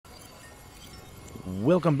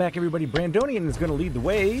Welcome back, everybody. Brandonian is going to lead the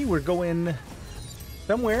way. We're going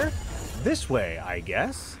somewhere this way, I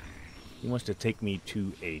guess. He wants to take me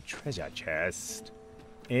to a treasure chest.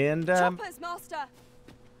 And, Choppers, master!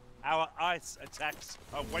 Our ice attacks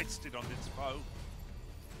are wasted on this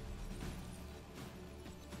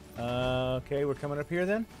foe. Okay, we're coming up here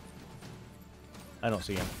then. I don't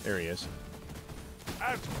see him. There he is.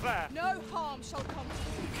 Out clear. No harm shall come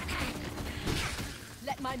to you.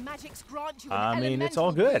 Let my magics grant you an I mean, it's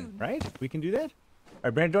all good, boon. right? We can do that. All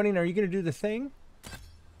right, Brandonian, are you going to do the thing?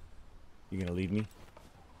 You going to lead me?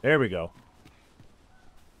 There we go.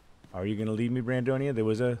 Are you going to lead me, Brandonian? There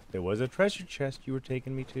was a treasure chest you were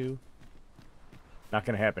taking me to. Not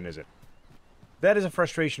going to happen, is it? That is a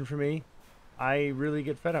frustration for me. I really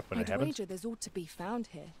get fed up when it happens. I'd wager there's ought to be found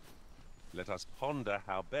here. Let us ponder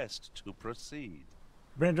how best to proceed.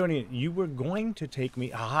 Brandonian, you were going to take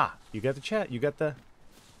me... Aha! You got the chat. You got the...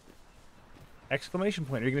 exclamation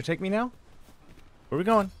point. Are you going to take me now? Where are we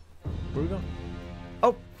going? Where are we going?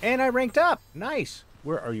 Oh, and I ranked up. Nice.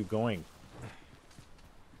 Where are you going?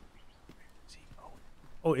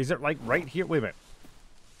 Oh, is it like right here? Wait a minute.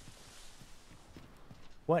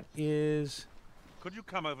 What is... Could you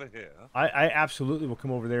come over here? I absolutely will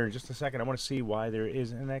come over there in just a second. I want to see why there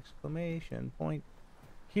is an exclamation point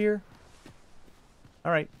here.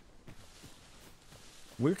 All right.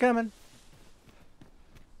 We're coming.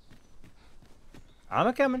 I'm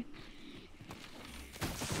a-coming.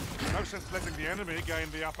 No sense letting the enemy gain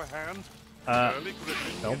the upper hand.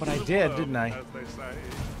 No, but I did, didn't I? As they say.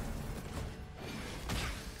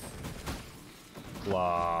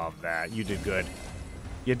 Love that. You did good.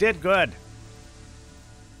 You did good.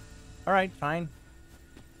 All right, fine.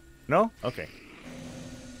 No? Okay.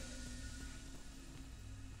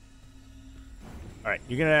 All right,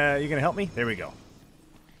 you gonna help me? There we go.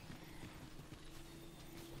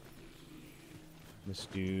 Let's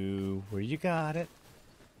do where you got it.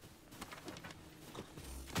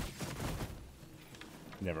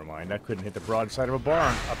 Never mind. I couldn't hit the broadside of a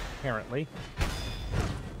barn, apparently.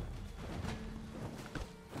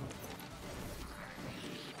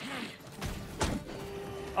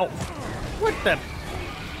 Oh, what the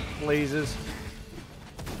blazes?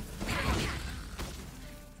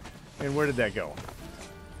 And where did that go?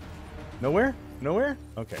 Nowhere? Nowhere?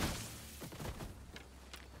 Okay.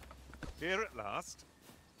 Here at last.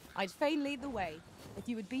 I'd fain lead the way, if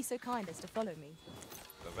you would be so kind as to follow me.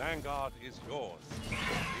 The vanguard is yours.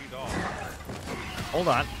 Lead on. Hold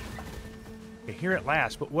on. Okay, here at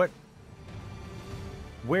last, but what?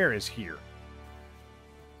 Where is here?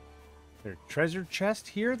 Is there a treasure chest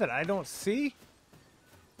here that I don't see?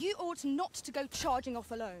 You ought not to go charging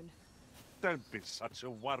off alone. Don't be such a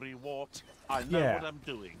worrywart. I know Yeah. what I'm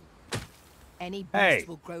doing. Any beast Hey.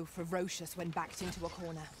 will grow ferocious when backed into a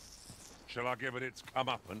corner. Shall I give it its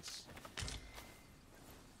comeuppance?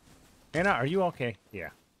 Anna, are you okay? Yeah.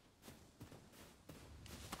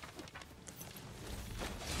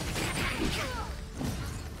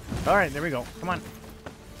 All right, there we go. Come on.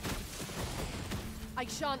 I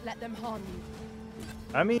shan't let them harm you.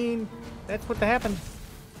 I mean, that's what happens.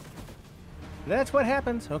 That's what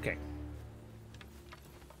happens. Okay.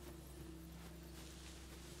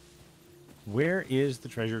 Where is the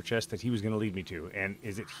treasure chest that he was going to lead me to? And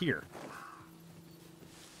is it here?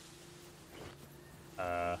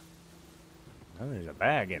 Oh, there's a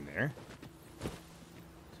bag in there.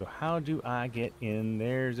 So how do I get in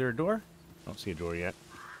there? Is there a door? I don't see a door yet.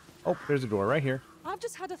 Oh, there's a door right here. I've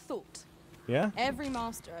just had a thought. Yeah? Every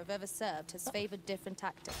master I've ever served has favored different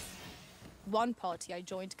tactics. One party I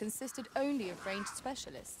joined consisted only of ranged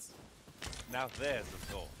specialists. Now there's a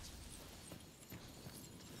thought.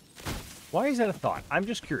 Why is that a thought? I'm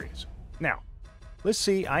just curious. Now, let's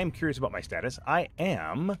see. I am curious about my status. I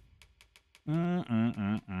am...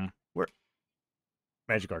 Where?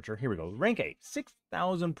 Magic Archer. Here we go. Rank 8.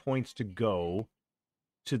 6,000 points to go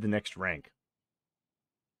to the next rank.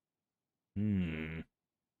 All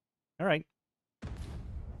right.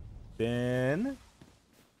 Then...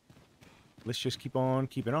 let's just keep on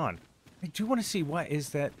keeping on. I do want to see what is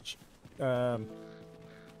that... down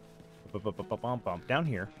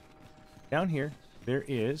here. Down here, there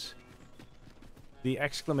is the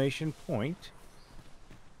exclamation point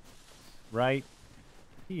right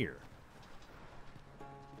here.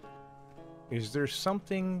 Is there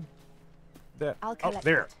something that... I'll oh, collect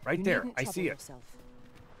there. it. Right You there. needn't I trouble see it. yourself.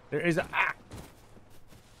 There is a... Ah!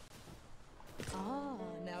 Ah,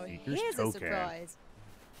 now Seeker's here's a token. surprise.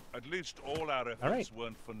 At least all our efforts right.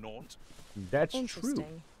 weren't for naught. That's true.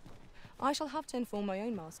 Interesting. I shall have to inform my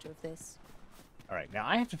own master of this. All right, now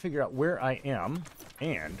I have to figure out where I am,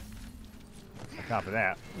 and on top of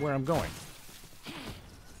that, where I'm going.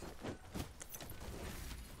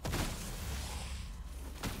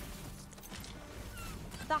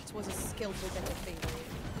 That was a skillful bit of fingering.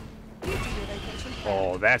 You do your vocation.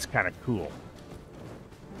 Oh, that's kind of cool.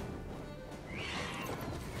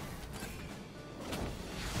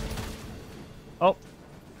 Oh.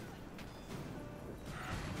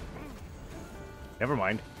 Never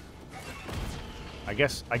mind. I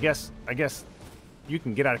guess you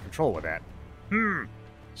can get out of control with that.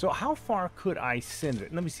 So how far could I send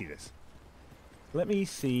it? Let me see this. Let me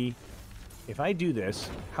see. If I do this,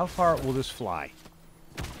 how far will this fly?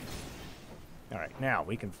 All right, now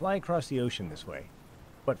we can fly across the ocean this way.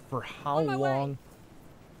 But for how long?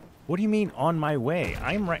 What do you mean on my way?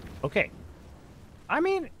 I'm right. Okay. I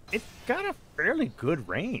mean, it's got a fairly good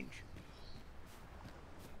range.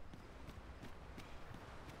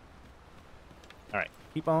 All right,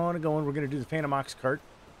 keep on going. We're going to do the Phantom Oxcart,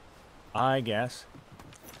 I guess.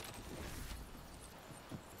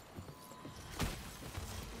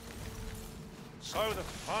 So the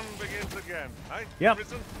fun begins again, eh? Yep.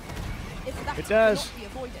 Prison? If that It does. cannot be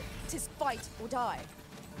avoided, 'tis fight or die.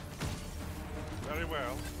 Very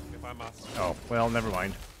well, if I must. Oh, well, never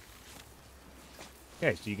mind.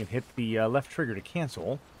 Okay, so you can hit the left trigger to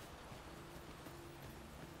cancel.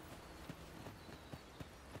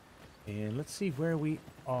 And let's see where we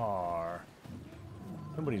are.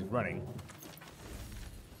 Somebody's running.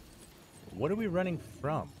 What are we running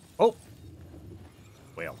from? Oh!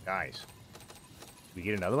 Well, guys. Did we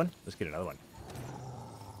get another one? Let's get another one.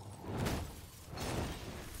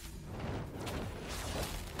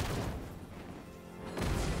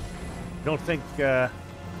 I don't think that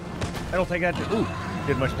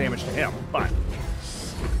did much damage to him, but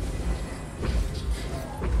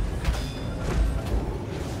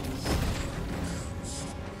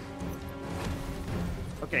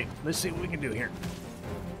okay, let's see what we can do here.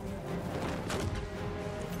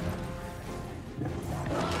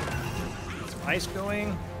 Get some ice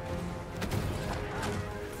going.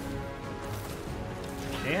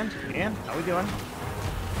 And how we doing?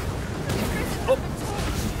 Oh!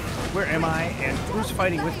 Where am I? And who's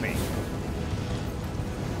fighting with me?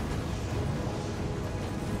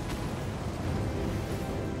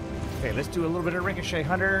 Okay, let's do a little bit of Ricochet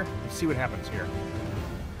Hunter. Let's see what happens here.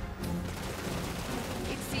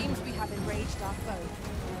 It seems we have enraged our foe.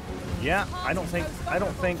 Yeah, I don't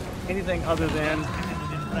think anything other than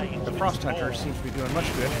the Frost Hunter seems to be doing much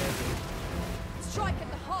good. Strike at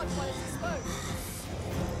the heart while it's exposed.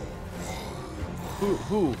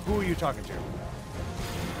 Who are you talking to?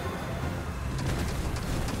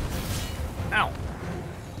 Ow!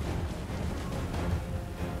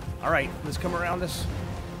 Alright, let's come around this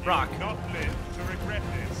rock. You will not live to regret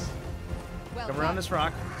this. Well Come around done. this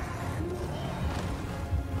rock.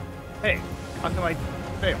 Hey, how come I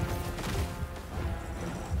fail?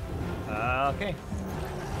 Okay.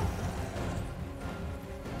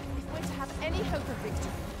 If we're to have any hope of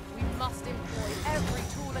victory, we must employ every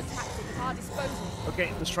tool and tactic at our disposal.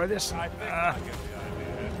 Okay, let's try this. I think I get the idea.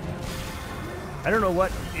 I don't know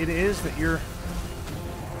what it is that you're...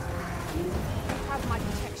 You have my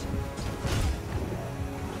protection.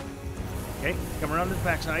 Okay, come around this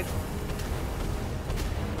backside.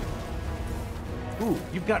 Ooh,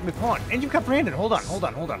 you've got McPawn. And you've got Brandon. Hold on.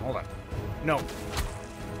 No.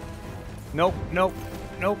 Nope.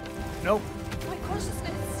 My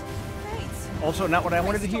consciousness fades. Also, not what I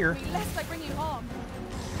wanted to hear. Stop me, lest I bring you harm.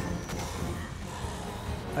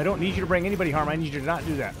 I don't need you to bring anybody harm. I need you to not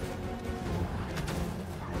do that.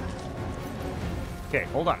 Okay,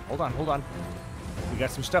 hold on. We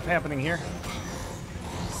got some stuff happening here.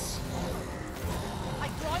 I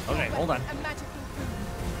grant Okay, your hold weapon on. a magical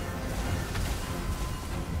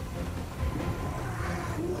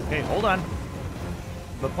boon. Okay, hold on.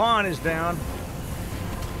 The pawn is down.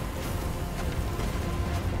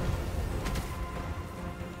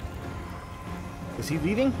 Is he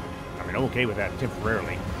leaving? I mean, I'm okay with that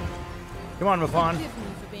temporarily. Come on, Mafan. Forgive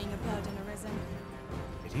me for being a burden arisen.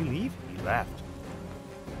 Did he leave? He left.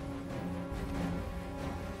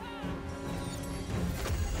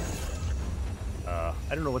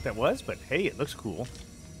 I don't know what that was, but hey, it looks cool.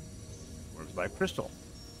 Works by Crystal.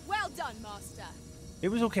 Well done, Master. It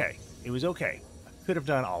was okay. I could have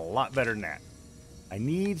done a lot better than that. I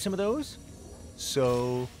need some of those,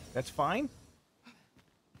 so that's fine.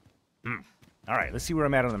 All right, let's see where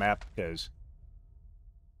I'm at on the map, because...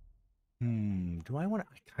 do I want to...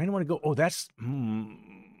 I kind of want to go... Oh, that's...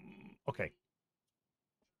 Okay.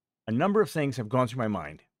 A number of things have gone through my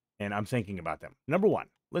mind, and I'm thinking about them. Number one,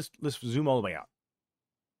 let's zoom all the way out.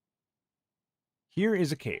 Here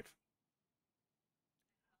is a cave.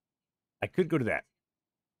 I could go to that.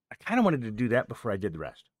 I kind of wanted to do that before I did the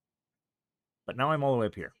rest. But now I'm all the way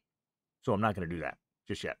up here. So I'm not going to do that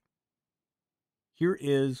just yet. here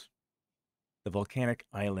is the volcanic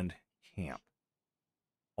island camp.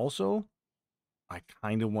 Also, I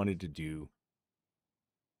kind of wanted to do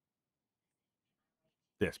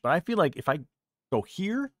this, but I feel like if I go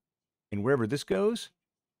here and wherever this goes,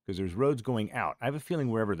 because there's roads going out, I have a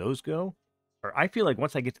feeling wherever those go, or I feel like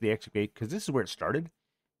once I get to the exit gate, because this is where it started,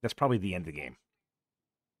 that's probably the end of the game.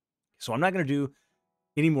 So I'm not going to do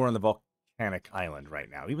any more on the volcanic island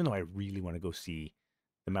right now, even though I really want to go see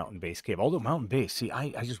the mountain base cave. Although mountain base, see,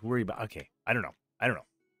 I just worry about, okay, I don't know.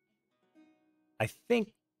 I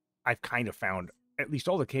think I've kind of found at least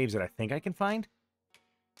all the caves that I think I can find.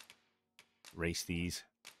 Erase these.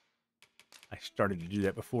 I started to do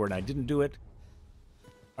that before and I didn't do it.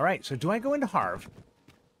 All right, so do I go into Harv?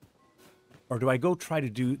 Or do I go try to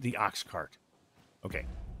do the Oxcart? Okay,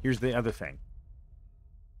 here's the other thing.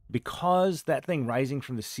 Because that thing rising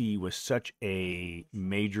from the sea was such a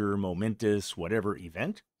major, momentous, whatever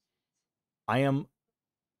event, I am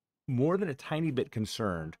more than a tiny bit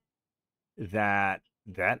concerned that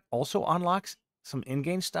that also unlocks some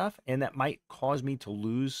in-game stuff, and that might cause me to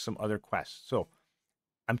lose some other quests. So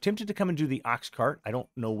I'm tempted to come and do the Oxcart. I don't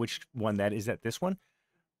know which one that is at this one,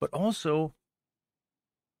 but also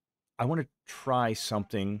I want to try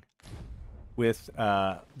something with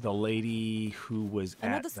the lady who was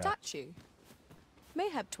Another at the statue.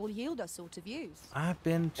 Mayhap 'twill yield us sort of use. I've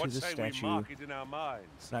been to What the say statue. we mark it in our minds?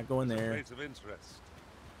 It's not going As a there. place of interest.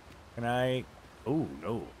 Can I? Oh,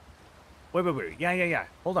 no. Wait. Yeah.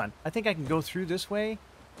 Hold on. I think I can go through this way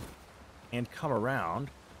and come around.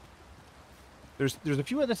 There's a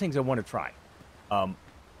few other things I want to try.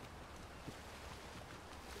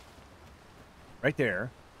 Right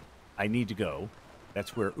there, I need to go.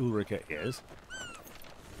 That's where Ulrika is.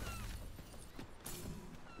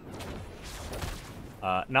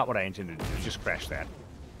 Not what I intended to do. Just crash that.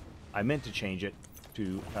 I meant to change it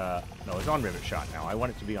to... no, it's on rivet shot now. I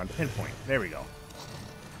want it to be on pinpoint. There we go.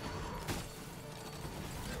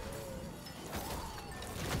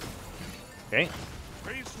 Okay.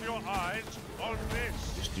 Feast your eyes on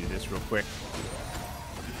this. Just do this real quick.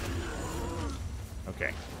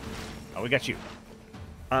 Okay. Oh, we got you.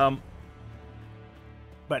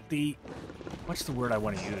 But the... What's the word I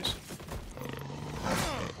want to use?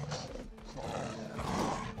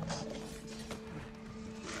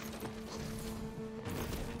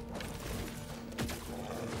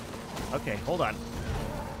 Okay, hold on.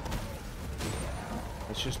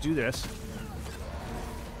 Let's just do this.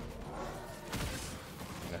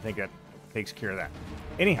 I think that takes care of that.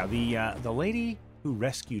 Anyhow, the lady who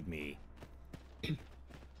rescued me,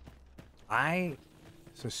 I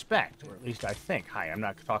suspect, or at least I think, hi, I'm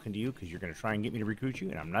not talking to you because you're going to try and get me to recruit you,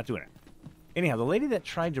 and I'm not doing it. Anyhow, the lady that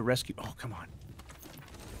tried to rescue... Oh, come on.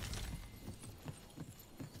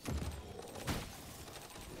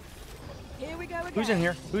 Here we go again. Who's in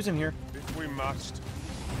here? Who's in here? If we must,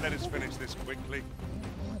 let us finish this quickly.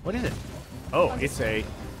 What is it? Oh, it's a...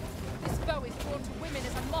 This bow is drawn to women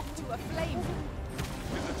as a moth to a flame.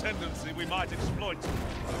 It's a tendency we might exploit.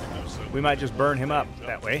 We might just burn him up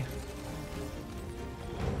that way.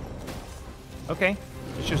 Okay,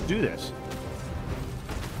 let's just do this.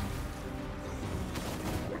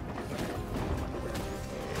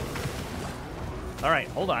 All right,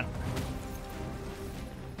 hold on.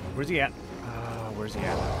 Where's he at? Where's he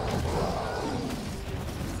at?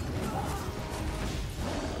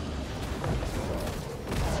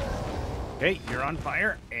 Okay, you're on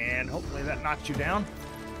fire, and hopefully that knocks you down.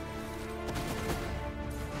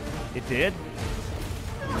 It did.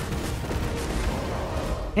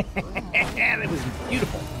 It was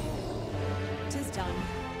beautiful. Tis done.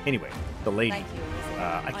 Anyway, the lady. Thank you,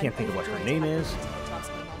 Elizabeth. I can't think of what her I'm name overjoyed is. to have the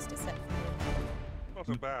taskmaster set for me. Not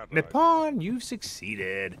a bad idea. Nippon, you've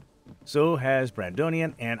succeeded. So has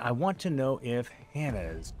Brandonian, and I want to know if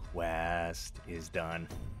Hannah's quest is done.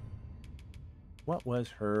 What was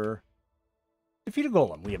her... Defeat a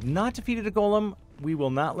golem. We have not defeated a golem. We will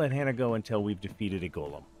not let Hannah go until we've defeated a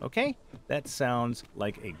golem. Okay? That sounds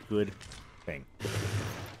like a good thing.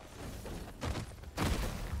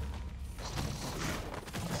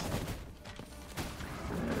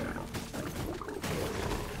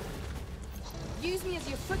 Use me as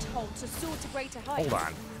your foothold to soar to greater heights. Hold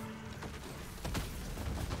on.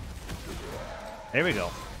 There we go.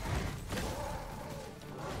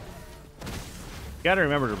 Gotta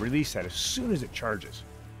remember to release that as soon as it charges.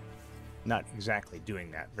 Not exactly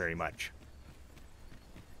doing that very much.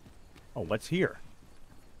 Oh, what's here?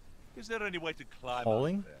 Is there any way to climb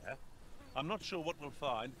Hauling? up there? I'm not sure what we'll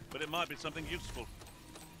find, but it might be something useful.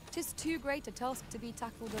 'Tis too great a task to be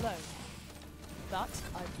tackled alone. But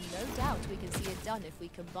I've no doubt we can see it done if we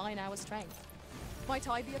combine our strength. Might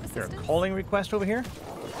I be of Is there a assistance? calling request over here?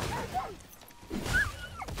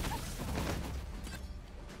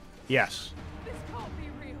 Yes. This can't be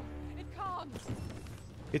real. It can't.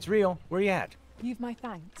 It's real. Where you at? You've my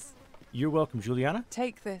thanks. You're welcome, Juliana.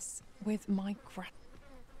 Take this with my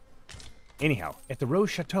Anyhow, at the Rose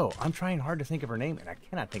Chateau, I'm trying hard to think of her name, and I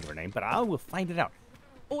cannot think of her name, but I will find it out.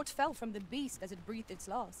 Aught fell from the beast as it breathed its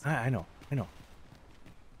last. I know.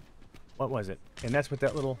 What was it? And that's what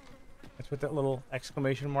that little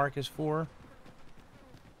exclamation mark is for.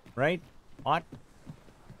 Right? Ought?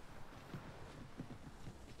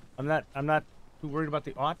 I'm not too worried about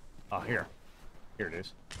the ought. Oh, here it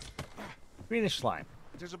is. Greenish slime.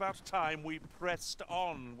 It is about time we pressed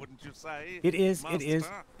on, wouldn't you say? It is.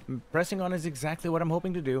 Master? Pressing on is exactly what I'm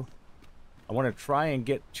hoping to do. I want to try and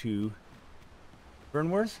get to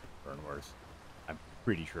Burnworth. I'm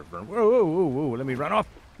pretty sure Burnworth. Whoa! Let me run off.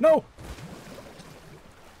 No.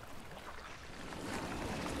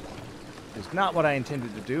 It's not what I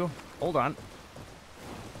intended to do. Hold on.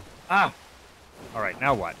 Ah. All right.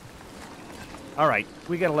 Now what? All right.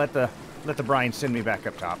 We gotta let the brine send me back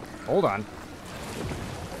up top. Hold on.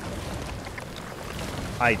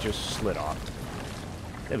 I just slid off.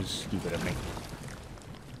 That was stupid of me.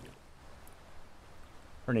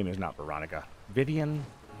 Her name is not Veronica. Vivian?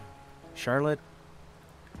 Charlotte?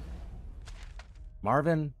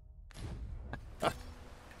 Marvin?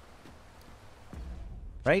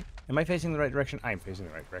 Right? Am I facing the right direction? I am facing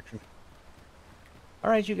the right direction.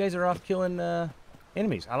 Alright, you guys are off killing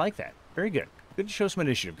enemies. I like that. Very good. Good to show some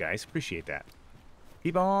initiative, guys. Appreciate that.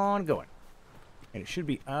 Keep on going. And it should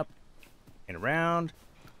be up and around.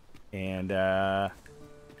 And,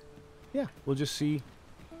 yeah, we'll just see.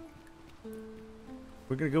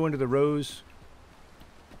 We're going to go into the Rose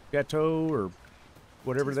Chateau, or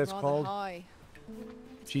whatever that's called. High.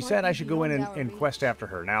 She said I should go in and quest after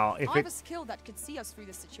her. Now, if I have it... a skill that could see us through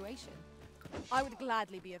this situation. I would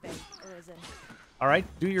gladly be of aid, Arisen. All right,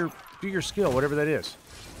 do your skill, whatever that is.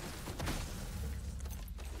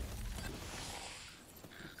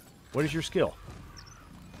 What is your skill?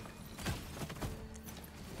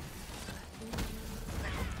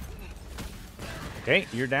 Okay,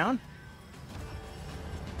 you're down.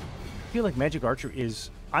 I feel like Magic Archer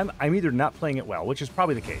is... I'm either not playing it well, which is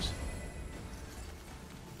probably the case.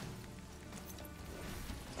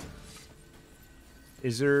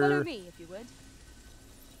 Is there... Follow me, if you would.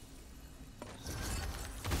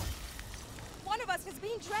 One of us has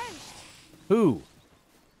been drenched. Who?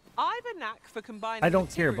 I've a knack for combining I don't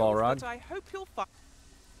care, materials, Balrog. but I hope you'll find...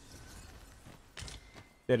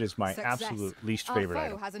 That is my Success. absolute least favorite Our foe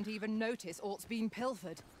item. hasn't even noticed aught's been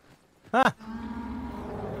pilfered. Ha!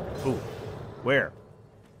 Ooh. Where?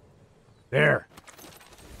 There.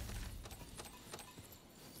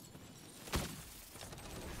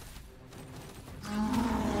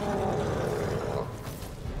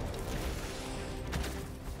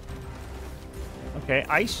 Okay,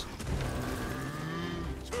 ice.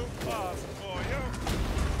 Too fast for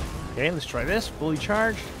you. Okay, let's try this. Fully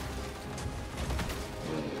charged.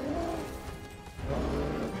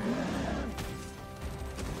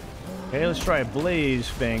 Okay, let's try a Blaze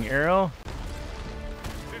Fang arrow.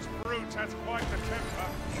 This brute has quite the temper.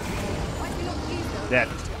 Might be not pleased, though, That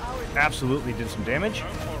thanks to our absolutely did some damage. No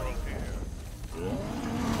quarrel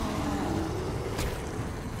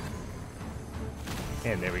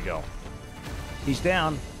here. And there we go. He's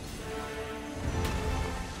down.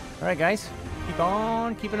 All right, guys. Keep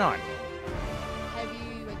on keeping on. Have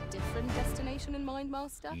you a different destination in mind,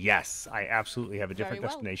 Master? Yes, I absolutely have a Very different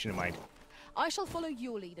well. destination in mind. I shall follow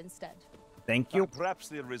your lead instead. Thank you. Perhaps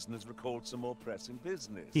the Arisen has recalled some more pressing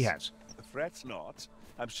business. He has. Fret not.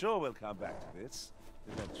 I'm sure we'll come back to this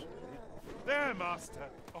eventually. There, Master.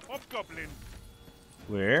 A hobgoblin.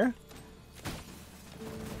 Where?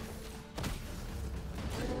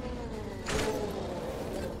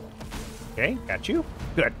 Okay, got you.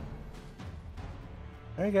 Good.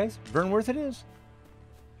 All right, guys. Burnworth it is.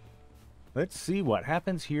 Let's see what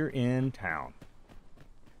happens here in town.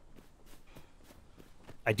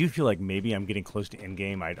 I do feel like maybe I'm getting close to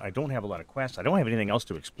endgame. I don't have a lot of quests. I don't have anything else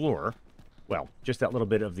to explore. Well, just that little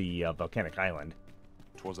bit of the volcanic island.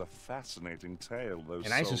 'Twas a fascinating tale those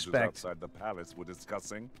And I soldiers suspect- outside the palace were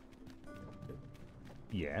discussing.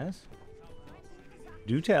 Yes.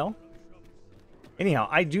 Do tell. Anyhow,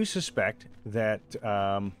 I do suspect that,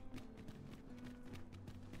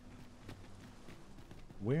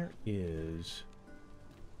 where is...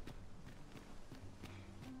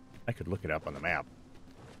 I could look it up on the map,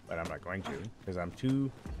 but I'm not going to, because I'm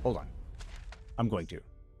too... Hold on. I'm going to.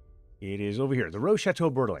 It is over here. The Rose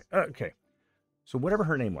Chateau Bordelais. Okay. So whatever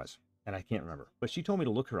her name was, and I can't remember, but she told me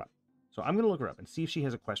to look her up. So I'm going to look her up and see if she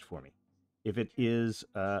has a quest for me. If it is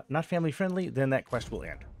not family friendly, then that quest will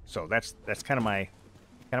end. So that's kind of my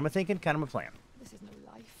thinking, kind of my plan. This is no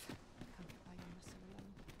life. Can't get by on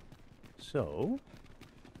this alone. So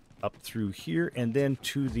up through here and then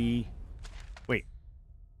to the... Wait.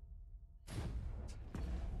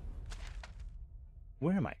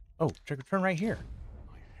 Where am I? Oh, turn right here.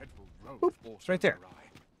 Boop, it's right there.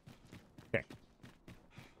 Okay.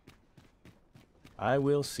 I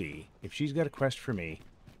will see if she's got a quest for me.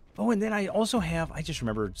 Oh, and then I also have... I just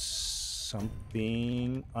remembered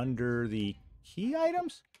something under the key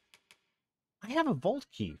items. I have a vault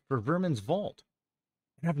key for Vermin's Vault.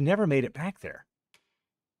 And I've never made it back there.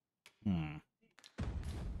 And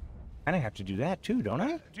I have to do that too, don't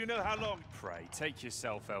I? Do you know how long? Pray, take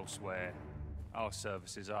yourself elsewhere. Our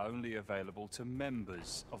services are only available to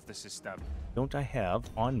members of this establishment. Don't I have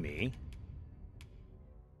on me?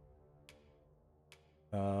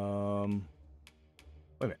 Wait a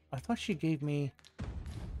minute. I thought she gave me...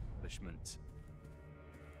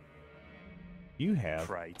 You have...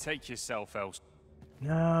 Pray, take yourself elsewhere.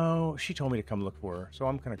 No, she told me to come look for her, so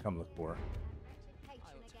I'm gonna come look for her.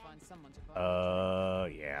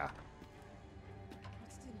 Yeah.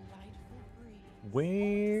 What's delightful breeze.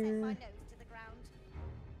 Where...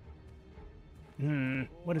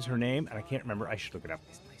 What is her name? And I can't remember. I should look it up.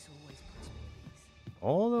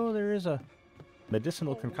 Although there is a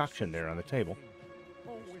medicinal concoction there on the table.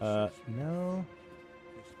 No.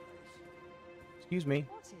 Excuse me.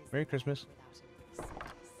 Merry Christmas.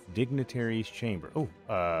 Dignitary's Chamber. Oh,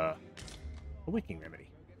 a wicking remedy.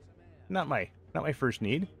 Not my first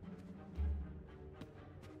need.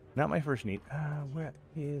 Not my first need. What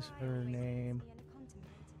is her name?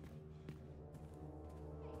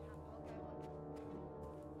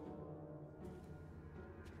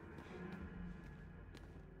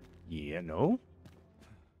 Yeah, no.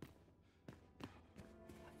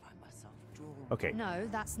 Okay. No,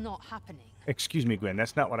 that's not happening. Excuse me, Gwen.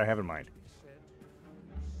 That's not what I have in mind.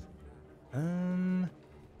 I like to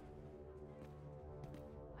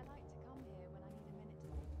come here when I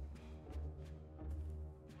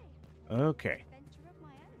need a minute. Okay.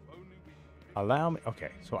 Allow me.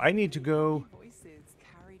 Okay, so I need to go. Voices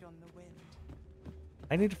carried on the wind.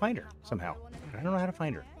 I need to find her somehow. I don't know how to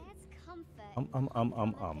find her.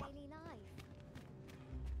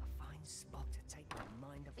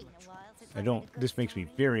 I don't. This makes me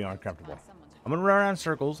very uncomfortable. I'm gonna run around in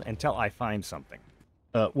circles until I find something.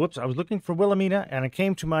 Whoops! I was looking for Wilhelmina, and I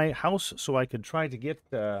came to my house so I could try to get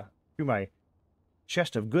through my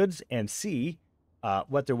chest of goods and see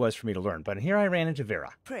what there was for me to learn. But here I ran into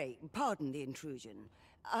Vera. Pray, pardon the intrusion.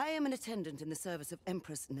 I am an attendant in the service of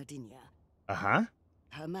Empress Nadinia. Uh-huh.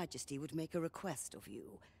 Her Majesty would make a request of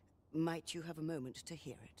you. Might you have a moment to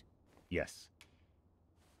hear it? Yes.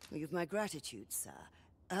 You've my gratitude, sir.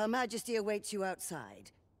 Her Majesty awaits you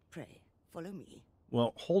outside. Pray, follow me.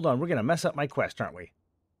 Well, hold on. We're gonna mess up my quest, aren't we?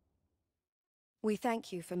 We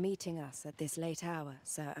thank you for meeting us at this late hour,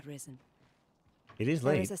 Sir Arisen. It is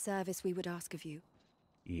There late. is a service we would ask of you.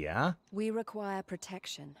 Yeah? We require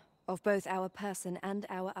protection of both our person and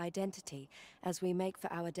our identity as we make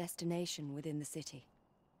for our destination within the city.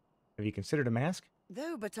 Have you considered a mask?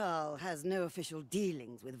 Though Batal has no official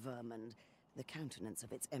dealings with Vermund, the countenance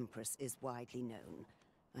of its Empress is widely known.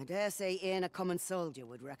 I dare say even a common soldier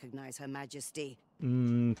would recognize Her Majesty.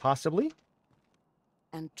 Possibly?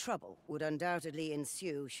 And trouble would undoubtedly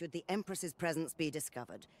ensue should the Empress's presence be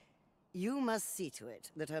discovered. You must see to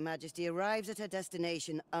it that Her Majesty arrives at her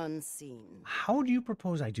destination unseen. How do you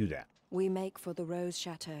propose I do that? We make for the Rose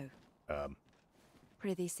Chateau.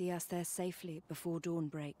 Prithee see us there safely before dawn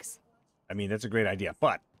breaks. I mean, that's a great idea,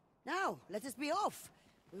 but... Now, let us be off.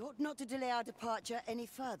 We ought not to delay our departure any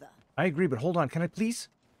further. I agree, but hold on. Can I please?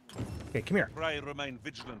 Okay, come here. Pray remain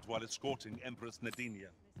vigilant while escorting Empress Nadinia.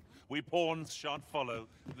 We pawns shan't follow,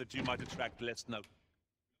 that you might attract less note.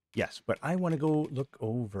 Yes, but I want to go look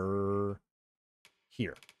over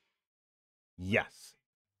here. Yes.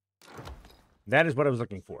 That is what I was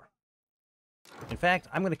looking for. In fact,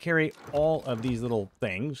 I'm going to carry all of these little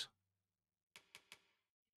things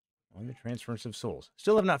on the transference of souls.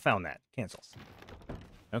 Still have not found that. Cancel.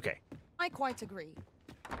 Okay. I quite agree.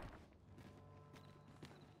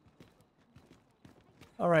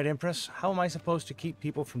 All right, Empress. How am I supposed to keep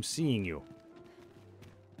people from seeing you?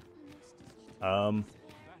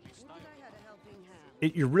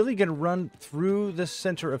 You're really going to run through the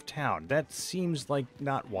center of town. That seems like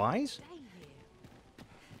not wise.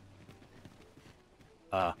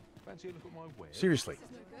 Seriously.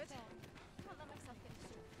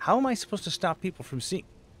 How am I supposed to stop people from seeing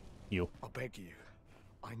you? I beg you.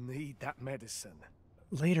 I need that medicine.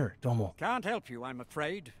 later, Domo. Can't help you, I'm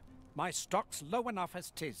afraid. My stock's low enough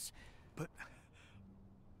as 'tis.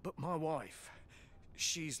 But my wife,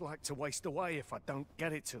 she's like to waste away if I don't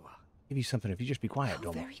get it to her. Give you something if you just be quiet, How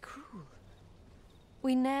Domo. very cruel.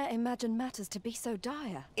 We ne'er imagined matters to be so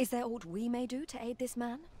dire. Is there aught we may do to aid this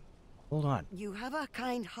man? Hold on. You have a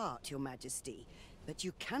kind heart, your majesty, but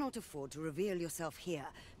you cannot afford to reveal yourself here,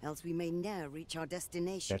 else we may ne'er reach our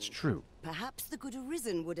destination. That's true. Perhaps the good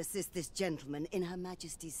Arisen would assist this gentleman in her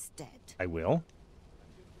majesty's stead. I will.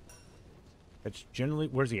 That's generally...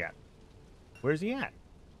 Where's he at? Where's he at?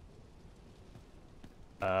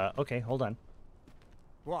 Okay, hold on.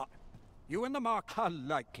 What? You and the Mark are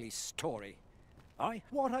likely story. Aye,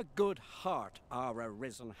 what a good heart our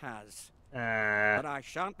Arisen has. But I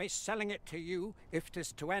shan't be selling it to you if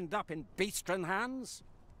 'tis to end up in beastren hands.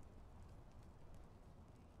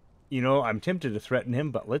 You know, I'm tempted to threaten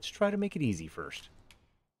him, but let's try to make it easy first.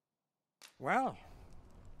 Well,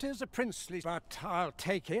 'tis a princely, but I'll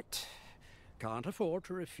take it. Can't afford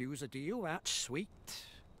to refuse a deal that sweet.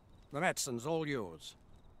 The medicine's all yours.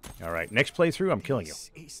 All right, next playthrough, I'm killing you.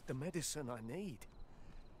 It's the medicine I need.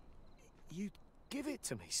 You'd give it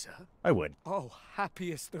to me, sir? I would. Oh,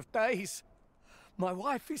 happiest of days. My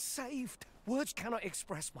wife is saved. Words cannot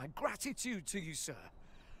express my gratitude to you, sir.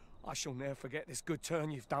 I shall never forget this good turn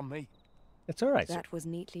you've done me. It's all right, sir. That was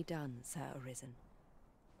neatly done, Sir Arisen.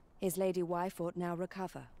 His lady wife ought now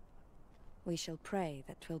recover. We shall pray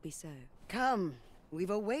that 'twill be so. Come, we've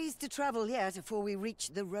a ways to travel yet before we reach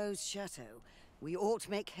the Rose Chateau. We ought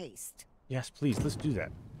make haste. Yes, please, let's do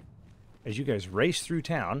that. As you guys race through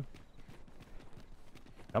town...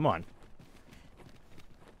 Come on.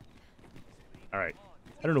 All right.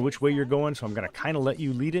 I don't know which way you're going, so I'm going to kind of let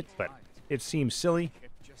you lead it, but it seems silly.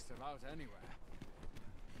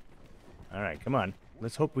 All right, come on.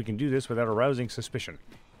 Let's hope we can do this without arousing suspicion.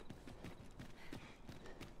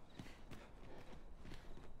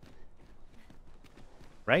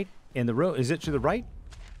 Right? And the road, is it to the right?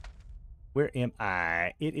 Where am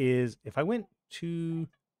I? It is, if I went to...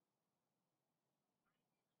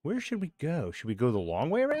 Where should we go? Should we go the long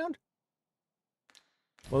way around?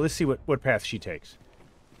 Well, let's see what path she takes.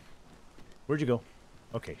 Where'd you go?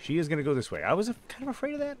 Okay, she is going to go this way. I was kind of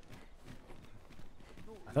afraid of that.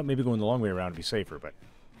 I thought maybe going the long way around would be safer, but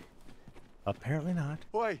apparently not.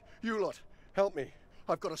 Oi, you lot, help me.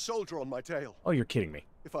 I've got a soldier on my tail. Oh, you're kidding me.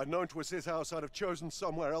 If I'd known 'twas his house, I'd have chosen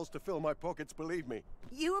somewhere else to fill my pockets, believe me.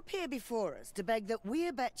 You appear before us to beg that we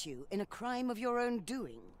abet you in a crime of your own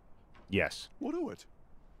doing. Yes. What of it?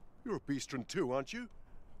 You're a beastron too, aren't you?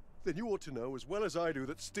 Then you ought to know as well as I do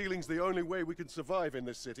that stealing's the only way we can survive in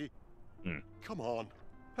this city. Come on,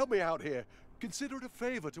 help me out here. Consider it a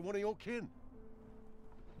favor to one of your kin.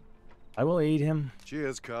 I will aid him.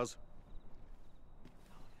 Cheers, cuz.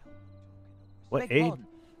 What Beg aid? pardon,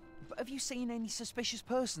 but have you seen any suspicious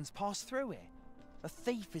persons pass through here? A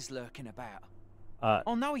thief is lurking about.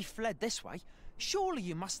 Oh no, he fled this way. Surely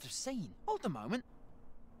you must have seen. Hold a moment.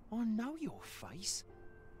 I know your face.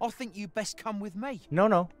 I think you best come with me. No,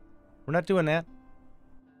 no. We're not doing that.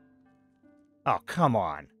 Oh, come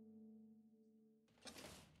on.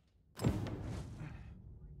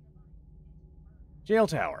 Jail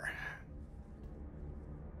tower.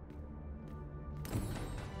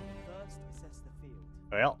 First, assess the field.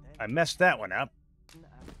 Well, I messed that one up. Then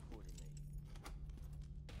act accordingly.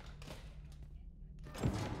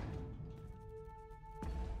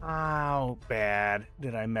 How bad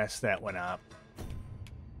did I mess that one up?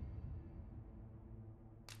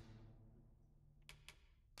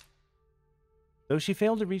 Though she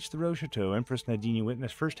failed to reach the Rose Chateau, Empress Nadine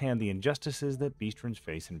witnessed firsthand the injustices that beastrons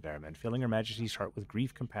face in Vermin, filling Her Majesty's heart with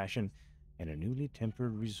grief, compassion, and a newly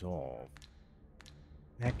tempered resolve.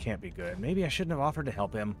 That can't be good. Maybe I shouldn't have offered to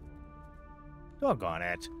help him. Doggone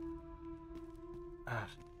it.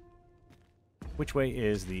 Which way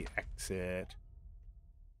is the exit?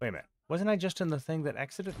 Wait a minute. Wasn't I just in the thing that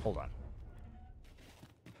exited? Hold on.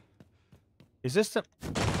 Is this the...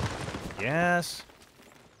 Yes.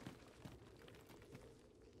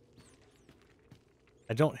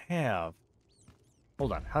 I don't have...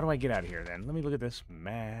 Hold on. How do I get out of here then? Let me look at this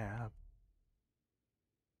map.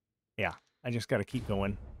 Yeah. I just got to keep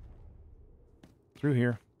going. Through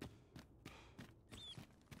here.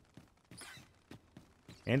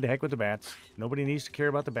 And to heck with the bats. Nobody needs to care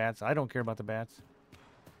about the bats. I don't care about the bats.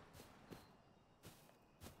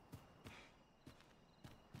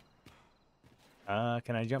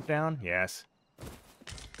 Can I jump down? Yes.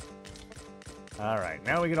 Alright,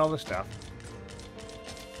 now we get all the stuff.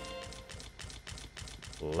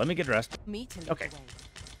 Let me get dressed. Me to lead Okay. the way.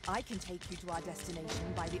 I can take you to our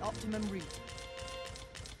destination by the optimum route.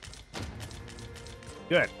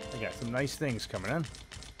 Good. I got some nice things coming in.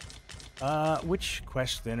 Which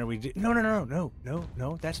quest then are we doing? No.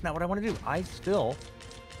 That's not what I want to do. I still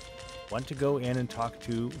want to go in and talk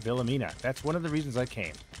to Wilhelmina. That's one of the reasons I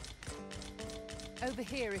came. Over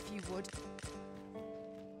here, if you would.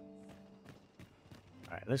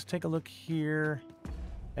 All right, let's take a look here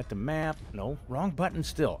at the map. No, wrong button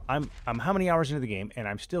still. I'm how many hours into the game, and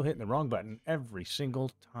I'm still hitting the wrong button every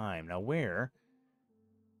single time. Now, where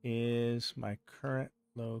is my current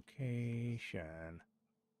location?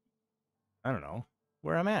 I don't know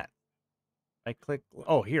where I'm at. I click.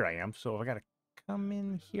 Oh, here I am. So I got to come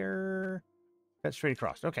in here. That's straight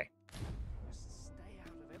across. Okay.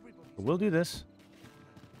 We'll do this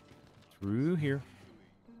through here.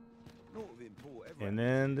 And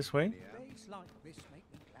then this way.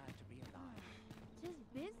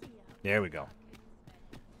 There we go.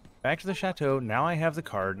 Back to the chateau. Now I have the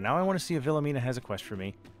card. Now I want to see if Wilhelmina has a quest for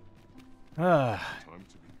me.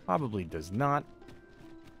 Probably does not.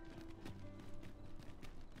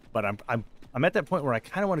 But I'm at that point where I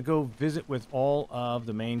kind of want to go visit with all of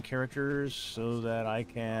the main characters so that I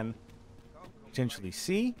can potentially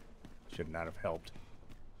see. Should not have helped.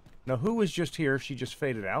 Now, who was just here? She just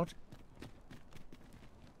faded out.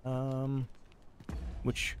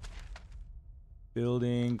 Which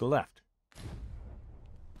building? Go left.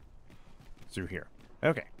 Through here.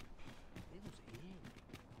 Okay.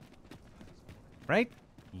 Right?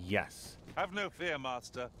 Yes. Have no fear,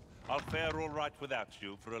 Master. I'll fare all right without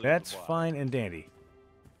you for a little That's while. fine and dandy.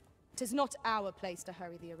 'Tis not our place to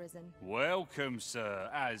hurry the Arisen. Welcome, sir,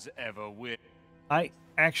 as ever. I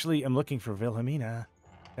actually am looking for Wilhelmina.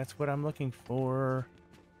 That's what I'm looking for.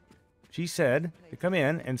 She said to come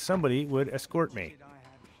in and somebody would escort me.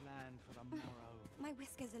 My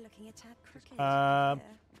whiskers are looking a tad crooked. All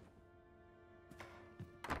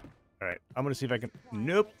right, I'm gonna see if I can.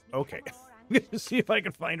 Nope. Okay. I'm gonna see if I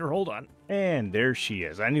can find her. Hold on. And there she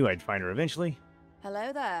is. I knew I'd find her eventually.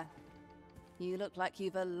 Hello there. You look like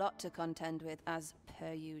you've a lot to contend with, as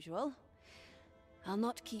per usual. I'll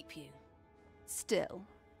not keep you. Still,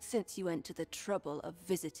 since you went to the trouble of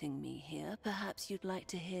visiting me here, perhaps you'd like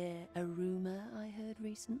to hear a rumor I heard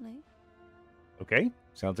recently? Okay,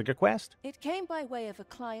 sounds like a quest. It came by way of a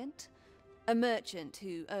client, a merchant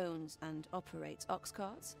who owns and operates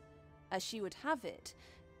Oxcarts. As she would have it,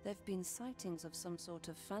 there have been sightings of some sort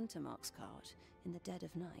of phantom Oxcart in the dead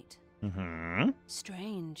of night. Mm-hmm.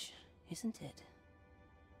 Strange, isn't it?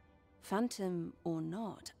 Phantom or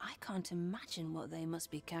not, I can't imagine what they must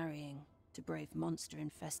be carrying to brave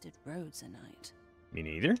monster-infested roads at night. Me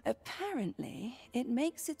neither. Apparently, it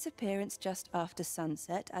makes its appearance just after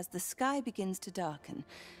sunset as the sky begins to darken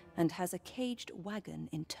and has a caged wagon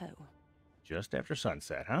in tow. Just after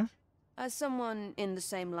sunset, huh? As someone in the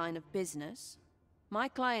same line of business, my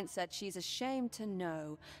client said she's ashamed to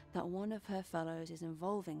know that one of her fellows is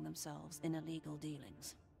involving themselves in illegal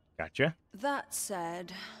dealings. Gotcha. That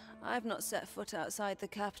said, I've not set foot outside the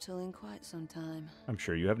capital in quite some time. I'm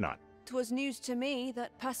sure you have not. 'Twas news to me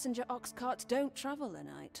that passenger Oxcarts don't travel at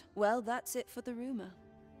night. Well, that's it for the rumor.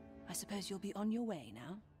 I suppose you'll be on your way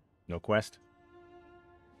now. No quest?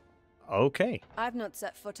 Okay. I've not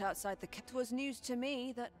set foot outside the capital. 'Twas news to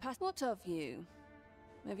me that What of you?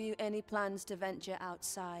 Have you any plans to venture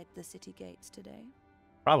outside the city gates today?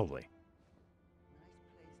 Probably.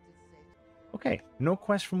 Okay, no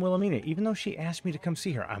quest from Wilhelmina, even though she asked me to come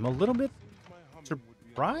see her. I'm a little bit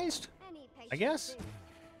surprised, I guess.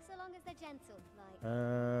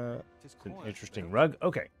 It's an interesting rug.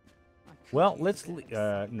 Okay. Well, let's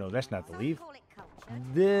no, that's not the leave.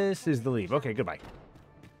 This is the leave. Okay, goodbye.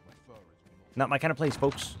 Not my kind of place,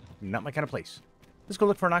 folks. Not my kind of place. Let's go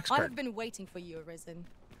look for an Oxcart. I have been waiting for you, Arisen.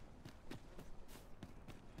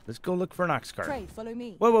 Let's go look for an Oxcart. Pray, follow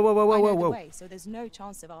me. Whoa, whoa, whoa, whoa, I whoa, know whoa. the way, so there's no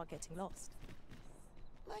chance of our getting lost.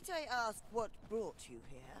 Might I ask what brought you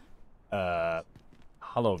here?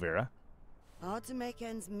 Hello, Vera. Hard to make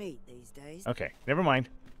ends meet these days. Okay, never mind.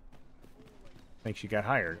 Think she got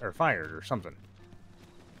hired or fired or something.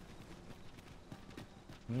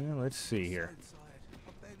 Yeah, let's see here.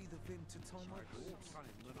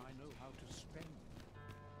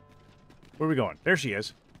 Where are we going? There she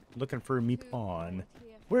is. Looking for me pawn.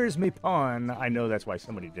 Where's me pawn? I know that's why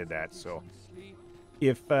somebody did that. So,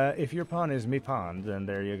 if your pawn is me pawn, then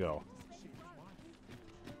there you go.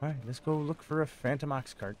 All right, let's go look for a phantom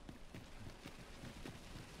Oxcart.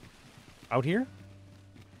 Out here?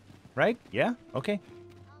 Right? Yeah? Okay.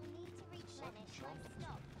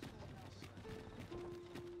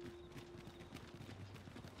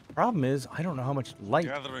 Problem is, I don't know how much light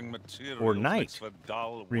or night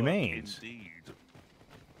remains.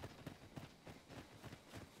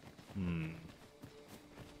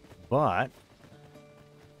 But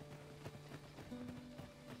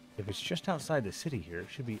if it's just outside the city here, it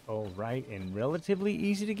should be all right and relatively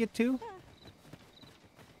easy to get to.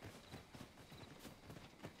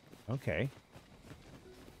 Okay.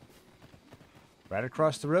 Right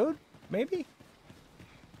across the road, maybe?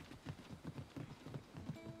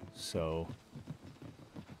 So...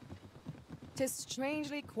 'Tis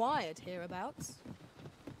strangely quiet hereabouts.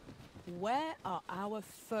 Where are our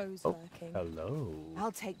foes lurking? Hello.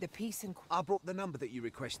 I'll take the peace and... I brought the number that you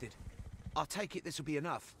requested. I'll take it this will be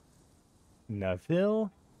enough.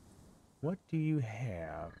 Neville, what do you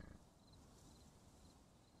have?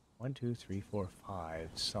 1, 2, 3, 4, 5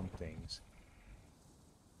 somethings.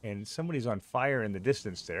 And somebody's on fire in the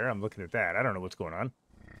distance there. I'm looking at that. I don't know what's going on.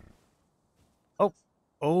 Oh.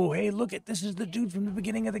 Oh, hey, look at this is the dude from the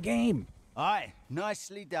beginning of the game. Aye,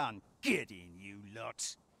 nicely done. Get in, you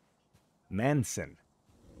lot. Manson.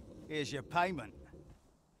 Here's your payment.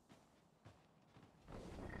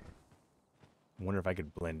 I wonder if I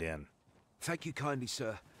could blend in. Thank you kindly,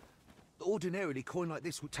 sir. Ordinarily, coin like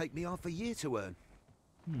this would take me half a year to earn.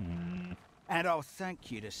 And I'll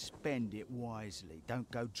thank you to spend it wisely. Don't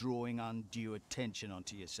go drawing undue attention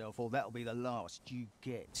onto yourself, or that'll be the last you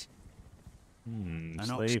get. An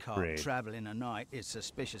Slave Oxcart trade. travelling a night is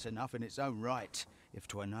suspicious enough in its own right, if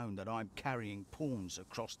 'twere known that I'm carrying pawns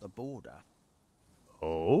across the border.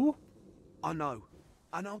 Oh? I know.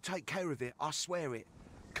 And I'll take care of it, I swear it.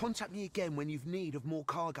 Contact me again when you've need of more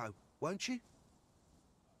cargo, won't you?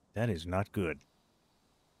 That is not good.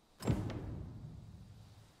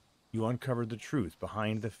 You uncovered the truth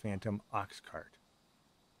behind the Phantom Oxcart.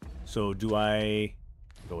 So do I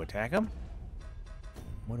go attack him?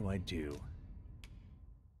 What do I do?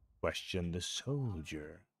 Question the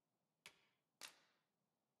soldier.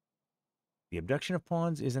 The abduction of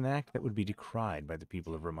pawns is an act that would be decried by the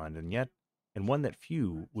people of Brandonian, and one that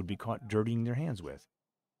few would be caught dirtying their hands with.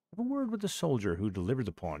 Have a word with the soldier who delivered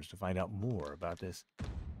the pawns to find out more about this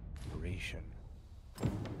operation.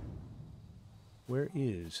 Where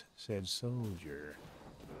is said soldier?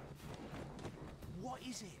 What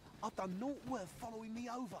is it? I've done naught worth following me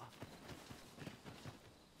over.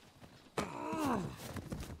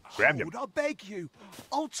 Grabbed him. Hold, I beg you.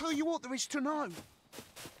 I'll tell you what there is to know.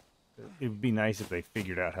 It would be nice if they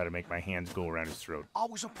figured out how to make my hands go around his throat. I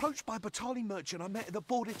was approached by a battalion merchant I met at the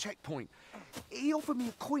border checkpoint. He offered me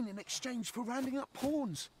a coin in exchange for rounding up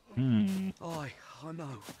pawns. Aye, I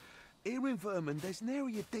know. Here in Vermont, there's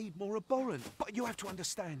nary a deed more abhorrent. But you have to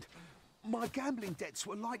understand, my gambling debts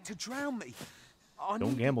were like to drown me.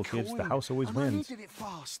 Don't gamble, kids. The house always wins. I needed it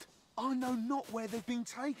fast. I know not where they've been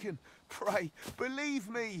taken. Pray, believe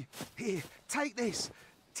me. Here, take this.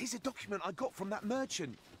 'Tis a document I got from that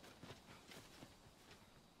merchant.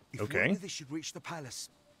 If Okay. none of this should reach the palace,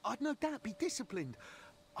 I'd no doubt be disciplined.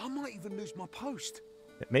 I might even lose my post.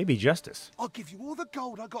 It may be justice. I'll give you all the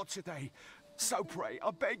gold I got today. So pray,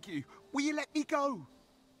 I beg you, will you let me go?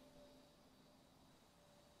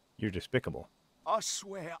 You're despicable. I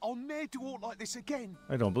swear, I'll ne'er do aught like this again.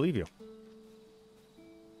 I don't believe you.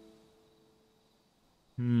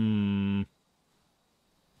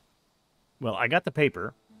 Well, I got the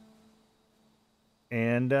paper.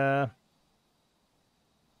 And,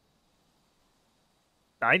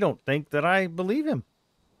 I don't think that I believe him.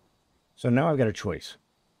 So now I've got a choice.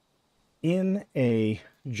 In a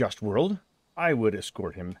just world, I would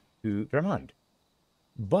escort him to Vermont.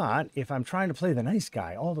 But if I'm trying to play the nice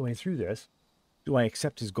guy all the way through this, do I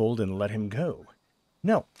accept his gold and let him go?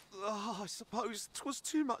 No. I suppose 'twas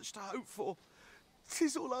too much to hope for.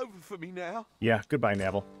 'Tis all over for me now. Yeah, goodbye,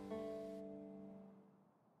 Neville.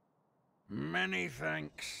 Many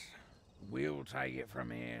thanks. We'll take it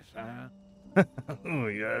from here, sir. Oh,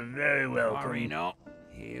 you're very welcome. Worry not.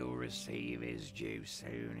 He'll receive his due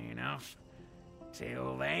soon enough.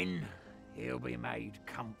 Till then, he'll be made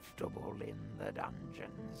comfortable in the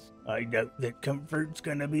dungeons. I doubt that comfort's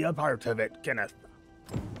gonna be a part of it, Kenneth.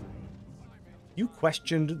 You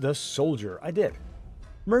questioned the soldier. I did.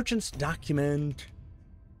 Merchant's document.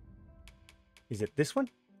 Is it this one?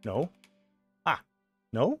 No. Ah,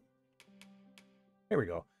 no? There we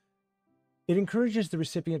go. It encourages the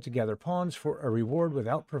recipient to gather pawns for a reward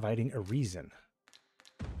without providing a reason.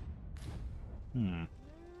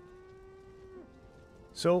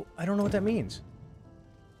 So, I don't know what that means.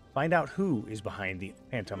 Find out who is behind the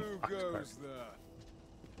Phantom Oxcart.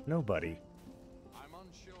 Nobody. I'm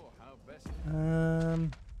unsure how best.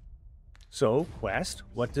 So, quest.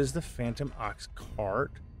 What does the Phantom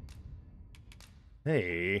Oxcart?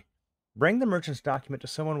 Hey. Bring the merchant's document to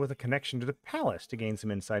someone with a connection to the palace to gain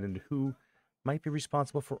some insight into who might be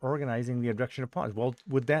responsible for organizing the abduction of pawns. Well,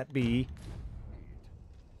 would that be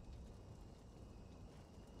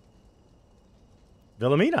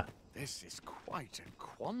Wilhelmina. This is quite a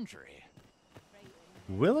quandary.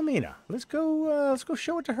 Wilhelmina. Let's go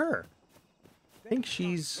show it to her. I think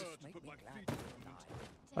she's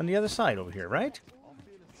on the other side over here, right?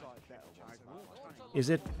 Is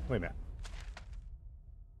it? Wait a minute.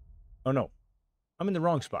 Oh no. I'm in the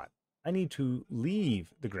wrong spot. I need to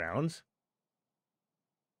leave the grounds.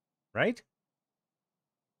 Right?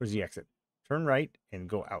 Where's the exit? Turn right and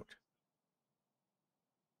go out.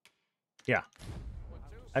 Yeah.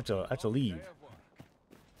 That's a leave.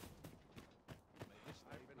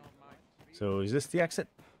 So is this the exit?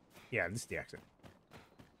 Yeah, this is the exit.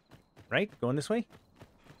 Right? Going this way?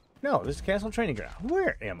 No, this is Castle Training Ground.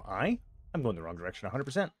 Where am I? I'm going the wrong direction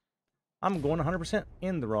 100%. I'm going 100%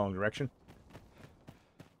 in the wrong direction.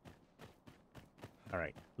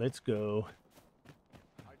 Alright, let's go.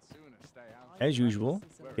 As usual,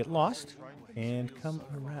 get lost and come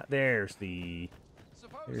around. There's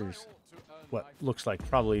what looks like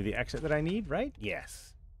probably the exit that I need, right?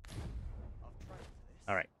 Yes.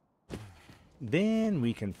 Alright. Then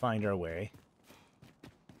we can find our way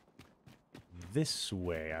this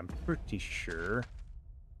way, I'm pretty sure.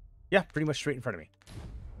 Yeah, pretty much straight in front of me.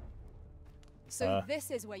 So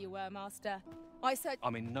this is where you were, Master. I said...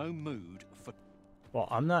 I'm in no mood for... Well,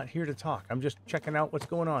 I'm not here to talk. I'm just checking out what's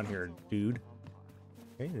going on here, dude.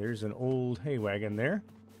 Okay, there's an old hay wagon there.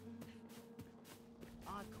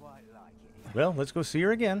 I quite like it. Well, let's go see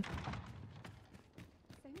her again.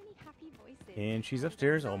 So many happy voices. And she's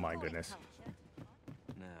upstairs. Oh my goodness.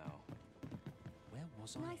 Now, where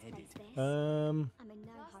was I headed?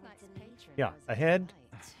 Yeah, ahead.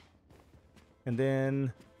 And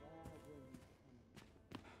then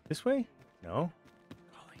this way? No.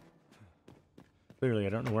 Clearly, I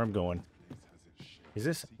don't know where I'm going. Is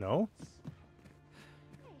this? No?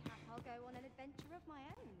 I'll go on an adventure of my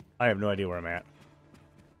own. I have no idea where I'm at.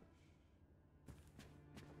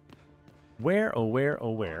 Where, oh where,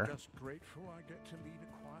 oh where? Just grateful I get to lead a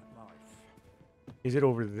quiet life. Is it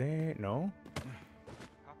over there? No?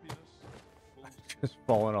 Just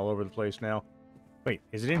falling all over the place now. Wait,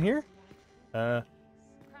 is it in here? No.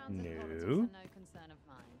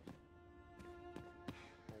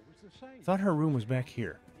 Thought her room was back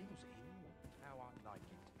here.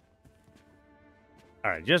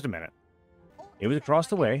 Alright, just a minute. It was across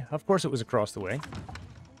the way. Of course it was across the way.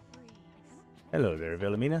 Hello there,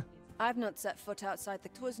 Wilhelmina. I've not set foot outside the...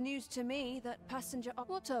 'Twas news to me that passenger...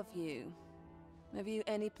 What of you? Have you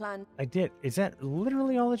any plan? I did. Is that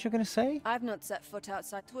literally all that you're going to say? I've not set foot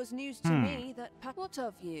outside. 'Twas news to me that... What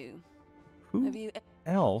of you? Who Have you...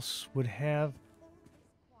 else would have...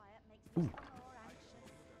 Ooh.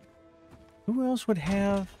 Who else would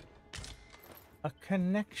have a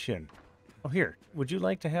connection? Oh, here. Would you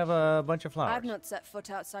like to have a bunch of flowers? I've not set foot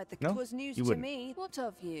outside the... No? 'Twas news You to wouldn't. me. What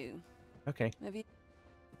of you? Okay. Have you...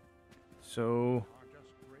 So...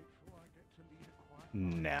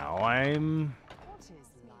 Now I'm...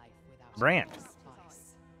 Brant.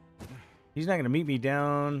 He's not going to meet me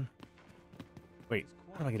down... Wait,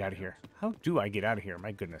 how do I get out of here? How do I get out of here?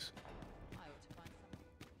 My goodness.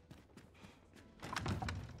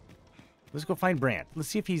 Let's go find Brant. Let's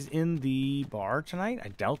see if he's in the bar tonight. I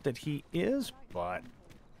doubt that he is, but...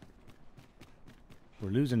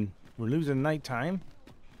 We're losing nighttime.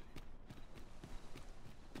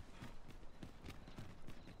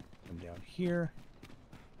 I'm down here.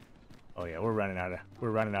 Oh yeah, we're running out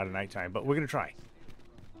of nighttime, but we're gonna try.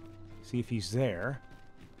 See if he's there.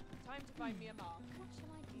 Time to find me a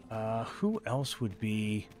mark. Who else would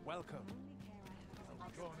be? Welcome.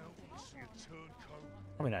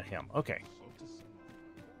 Probably not him. Okay.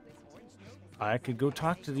 I could go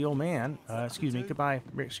talk to the old man. Excuse me. Goodbye.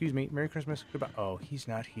 Excuse me. Merry Christmas. Goodbye. Oh, he's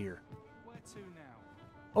not here. Where to now?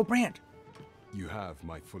 Oh, Brant. You have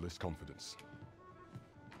my fullest confidence.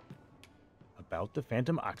 About the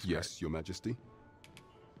Phantom Oxcart. Yes, Your Majesty.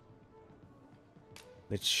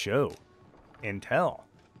 Let's show and tell.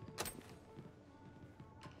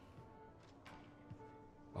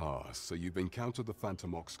 Ah, so you've encountered the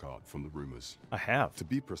Phantom Oxcart from the rumors. I have. To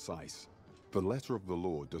be precise, the letter of the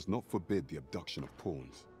law does not forbid the abduction of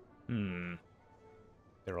pawns.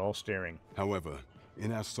 They're all staring. However,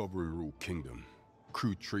 in our sovereign-ruled kingdom,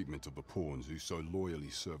 crude treatment of the pawns who so loyally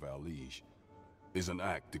serve our liege is an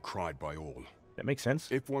act decried by all. That makes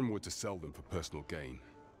sense. If one were to sell them for personal gain,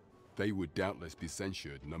 they would doubtless be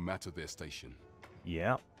censured no matter their station.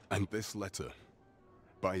 Yeah. And this letter,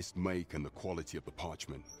 by its make and the quality of the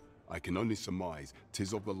parchment, I can only surmise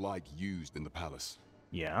 'tis of the like used in the palace.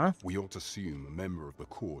 Yeah? We ought to assume a member of the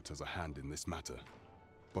court has a hand in this matter.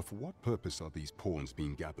 But for what purpose are these pawns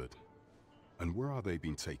being gathered? And where are they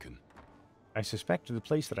being taken? I suspect to the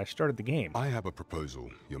place that I started the game. I have a proposal,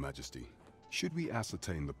 Your Majesty. Should we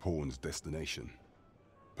ascertain the pawn's destination,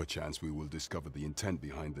 perchance we will discover the intent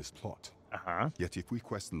behind this plot. Yet if we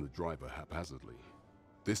question the driver haphazardly,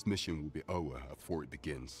 this mission will be over before it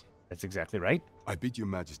begins. That's exactly right. I bid Your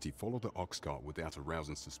Majesty follow the Oxcart without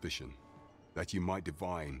arousing suspicion, that you might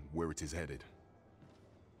divine where it is headed.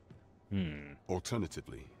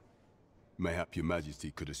 Alternatively, mayhap Your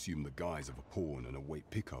Majesty could assume the guise of a pawn and await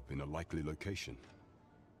pickup in a likely location.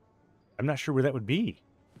 I'm not sure where that would be.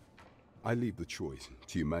 I leave the choice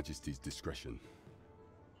to Your Majesty's discretion.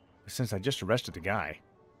 Since I just arrested the guy,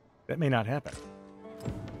 that may not happen.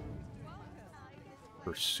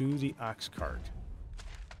 Pursue the Oxcart.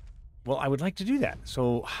 Well, I would like to do that.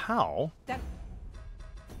 So how?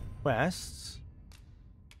 Quests.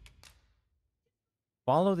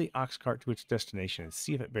 Follow the Oxcart to its destination and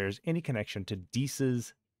see if it bears any connection to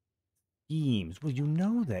Deesa's schemes. Well, you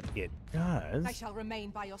know that it does. I shall remain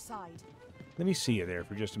by your side. Let me see you there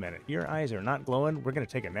for just a minute. Your eyes are not glowing. We're going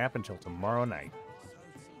to take a nap until tomorrow night.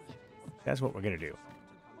 That's what we're going to do.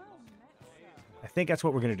 I think that's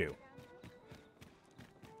what we're going to do.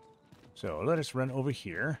 So let us run over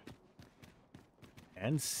here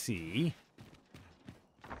and see.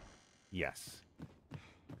 Yes.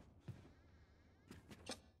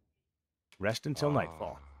 Rest until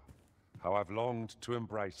nightfall. How I've longed to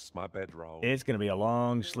embrace my bedroll. It's going to be a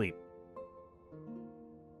long sleep.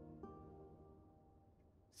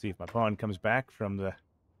 See if my pawn comes back from the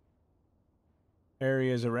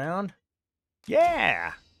areas around.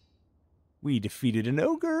 Yeah! We defeated an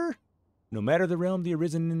ogre. No matter the realm, the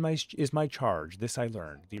Arisen is my charge. This I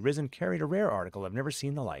learned. The Arisen carried a rare article I've never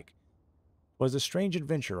seen the like. 'Twas a strange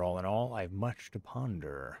adventure, all in all. I've much to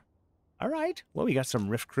ponder. All right. Well, we got some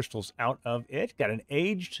rift crystals out of it. Got an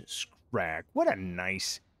aged scrag. What a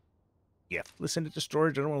nice gift. Listen to the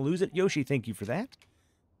storage. I don't want to lose it. Yoshi, thank you for that.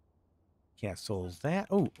 Cancels that.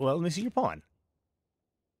 Oh, well, let me see your pawn.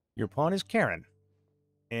 Your pawn is Karen.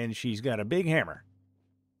 And she's got a big hammer.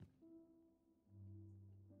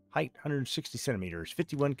 Height, 160 centimeters,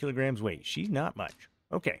 51 kilograms weight. She's not much.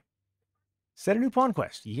 Okay. Set a new pawn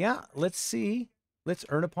quest. Yeah, let's see. Let's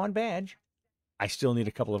earn a pawn badge. I still need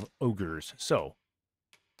a couple of ogres. So,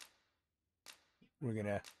 we're going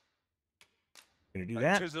to do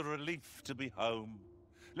that. It is a relief to be home.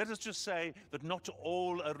 Let us just say that not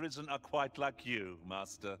all Arisen are quite like you,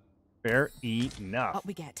 Master. Fair enough. Up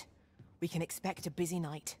we get. We can expect a busy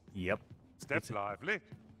night. Yep. Step lively.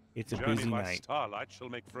 It's a Journey busy by night. starlight shall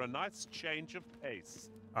make for a nice change of pace.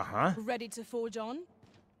 Uh-huh. Ready to forge on?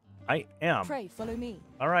 I am. Pray, follow me.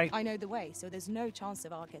 All right. I know the way, so there's no chance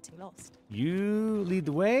of our getting lost. You lead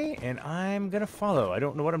the way, and I'm going to follow. I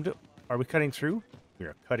don't know what I'm doing. Are we cutting through? We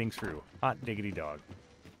are cutting through. Hot diggity dog.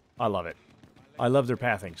 I love it. I love their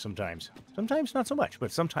pathing sometimes. Sometimes not so much,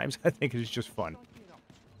 but sometimes I think it's just fun.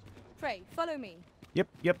 Pray, follow me.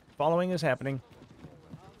 Yep. Following is happening.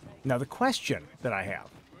 Now, the question that I have.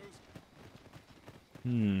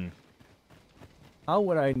 How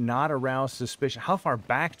would I not arouse suspicion? How far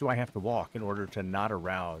back do I have to walk in order to not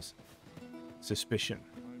arouse suspicion?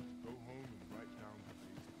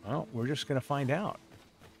 Well, we're just going to find out,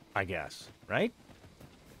 I guess, right?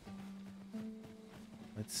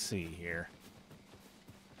 Let's see here.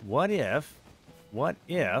 What if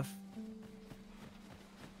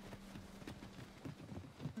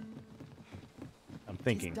I'm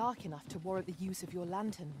thinking. It's dark enough to warrant the use of your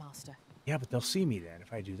lantern, Master. Yeah, but they'll see me then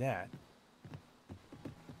if I do that.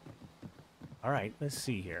 All right, let's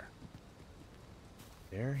see here.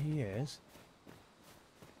 There he is.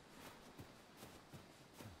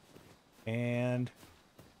 And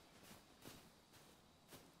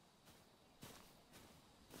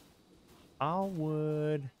how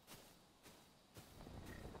would...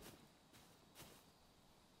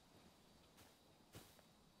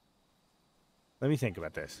 Let me think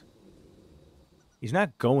about this. He's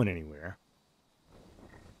not going anywhere.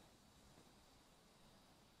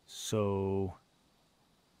 So,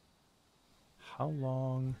 how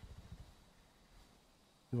long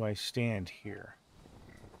do I stand here?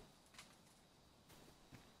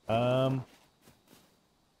 Didn't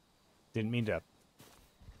mean to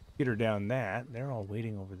get her down that. They're all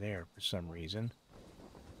waiting over there for some reason.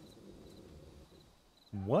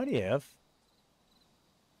 What if...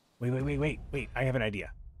 Wait. I have an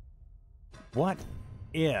idea. What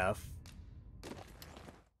if...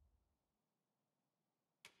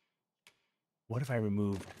 What if I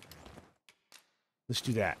removed... Let's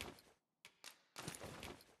do that.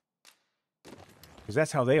 Because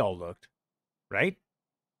that's how they all looked. Right?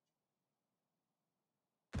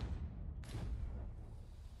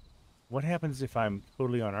 what happens if I'm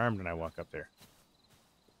totally unarmed and I walk up there?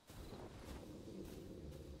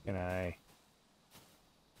 Can I...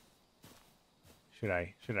 Should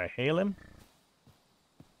I hail him?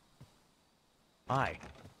 Hi.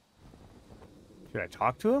 Should I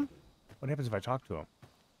talk to him? What happens if I talk to him?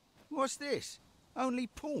 What's this? Only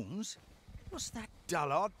pawns? What's that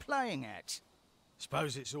dullard playing at?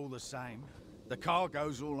 Suppose it's all the same. The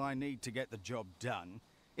cargo's all I need to get the job done.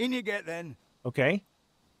 In you get, then. Okay.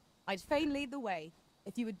 I'd fain lead the way,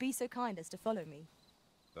 if you would be so kind as to follow me.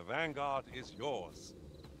 The vanguard is yours.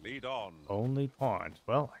 Lead on. Only pawns.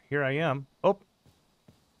 Well, here I am. Oh!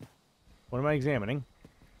 What am I examining?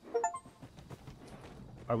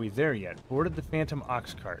 Are we there yet? Boarded the Phantom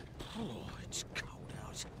Oxcart. Oh, it's cold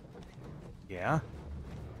out. Yeah?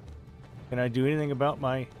 Can I do anything about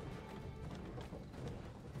my...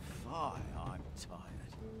 Fie, I'm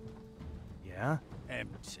tired. Yeah?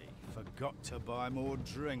 Empty. Forgot to buy more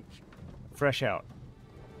drink. Fresh out.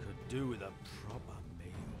 Could do with a proper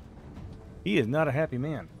meal. He is not a happy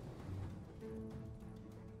man.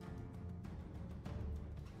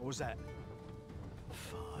 What was that?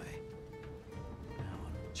 Fie. Now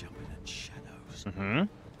I'm jumping at shadows. Mm-hmm.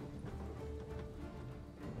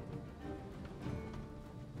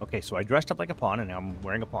 Okay, so I dressed up like a pawn, and now I'm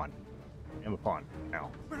wearing a pawn. I'm a pawn now.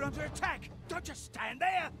 We're under attack! Don't just stand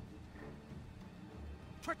there!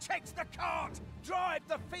 Protect the cart! Drive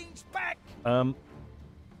the fiends back! I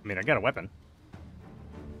mean, I got a weapon.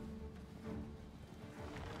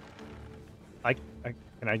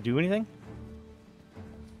 Can I do anything?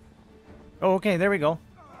 Oh, okay, there we go.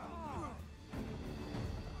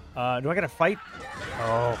 Do I gotta fight?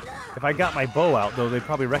 Oh, if I got my bow out, though, they'd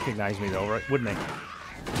probably recognize me, though, right? Wouldn't they?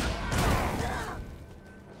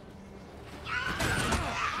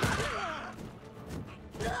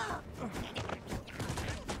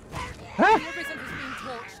 Everything has been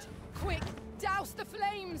torched. Quick, douse the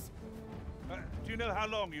flames! Do you know how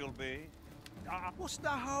long you'll be? What's the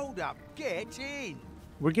hold up? Get in!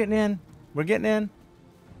 We're getting in. We're getting in.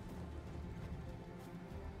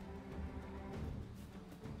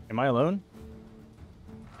 Am I alone?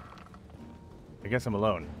 I guess I'm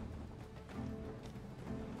alone.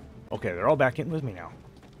 Okay, they're all back in with me now.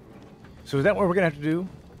 So is that what we're gonna have to do?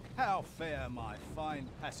 How fare my fine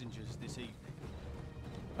passengers this evening?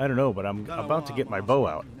 I don't know, but I'm about to get my bow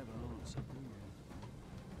out.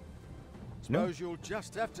 Suppose you'll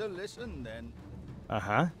just have to listen then.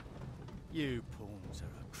 Uh-huh. You pawns are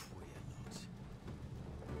a queer lot.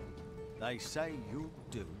 They say you'll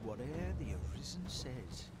do whatever the Arisen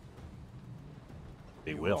says.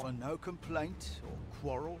 They you will. offer no complaint or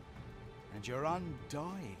quarrel, and you're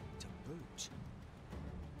undying to boot.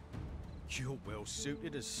 You're well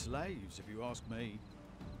suited as slaves, if you ask me.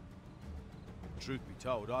 Truth be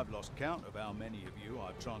told, I've lost count of how many of you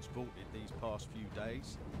I've transported these past few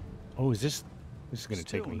days. Oh, is this is going to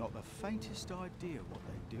take me? Still not the faintest idea what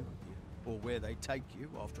they do with you, or where they take you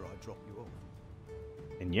after I drop you off.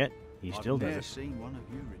 And yet, he still does I've never it. seen one of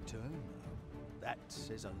you return, though. That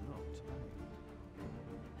says a lot.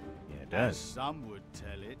 Yeah, it As does. some would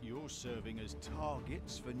tell it, you're serving as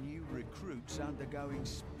targets for new recruits undergoing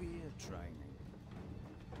spear training.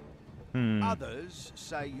 Others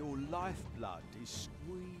say your lifeblood is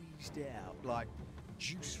squeezed out like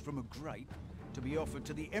juice from a grape to be offered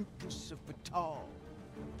to the Empress of Batal.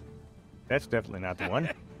 That's definitely not the one.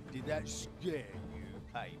 Did that scare you?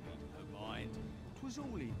 Pay me no mind. 'Twas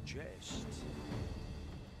all in jest.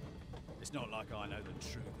 It's not like I know the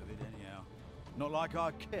truth of it anyhow. Not like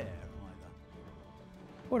I care either.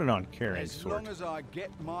 What an uncaring As sort. long as I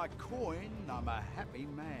get my coin, I'm a happy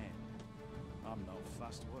man. I'm not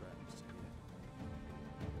fussed what happens to you.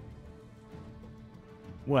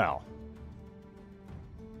 Well.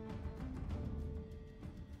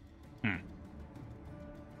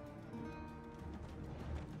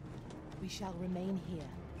 We shall remain here.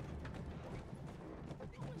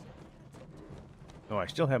 Oh, I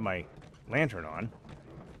still have my lantern on.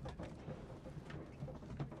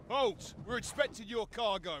 Halt! We're expecting your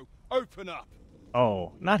cargo. Open up.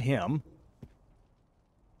 Oh, not him.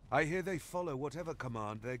 I hear they follow whatever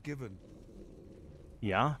command they're given.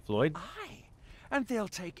 Yeah, Floyd? Aye, and they'll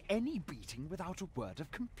take any beating without a word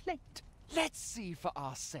of complaint. Let's see for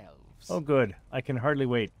ourselves. Oh, good. I can hardly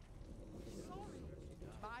wait.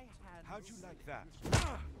 How'd you like that?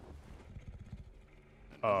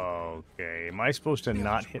 Okay, am I supposed to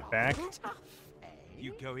not hit back?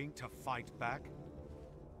 You going to fight back?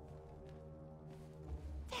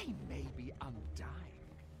 They may be undying,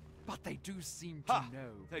 but they do seem to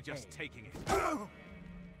know. They're just taking it.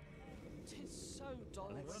 Tis so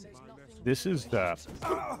dull, it says nothing. This is the...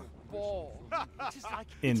 ball. Just like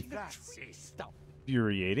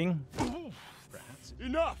Infuriating.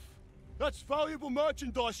 Enough! That's valuable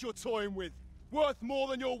merchandise you're toying with. Worth more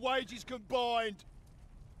than your wages combined.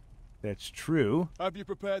 That's true. Have you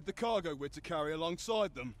prepared the cargo we're to carry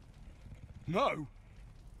alongside them? No?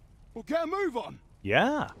 Well, get a move on.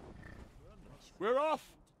 Yeah. We're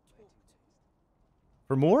off.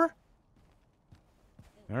 For more?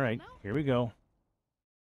 All right, here we go.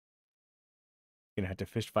 Gonna have to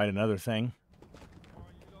fist fight another thing.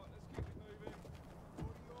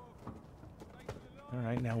 All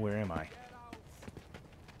right, now where am I?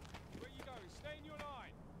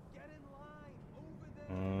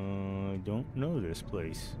 I don't know this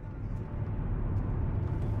place.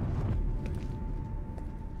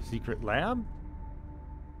 Secret lab?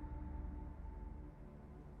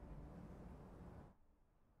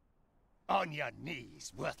 On your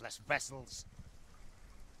knees, worthless vessels.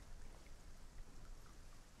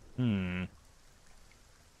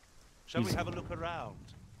 Shall we have a look around?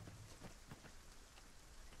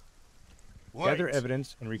 Gather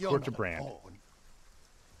evidence and report to Brand.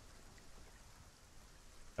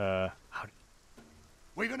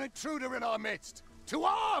 We've an intruder in our midst. To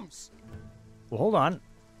arms! Well, hold on.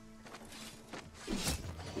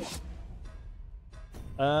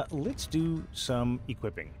 Let's do some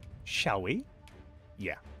equipping. Shall we?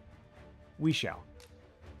 Yeah. We shall.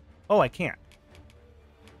 Oh, I can't.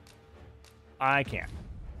 I can't.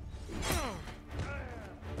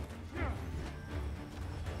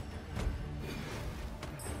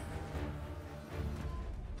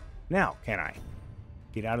 Now, can I?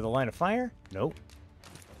 Get out of the line of fire? Nope.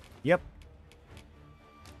 Yep.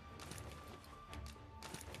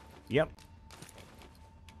 Yep.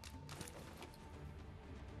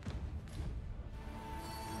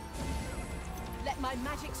 Let my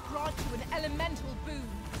magics grant you an elemental boon.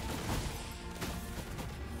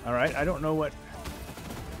 All right, I don't know what...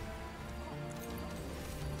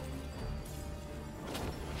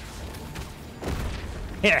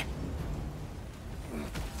 Yeah.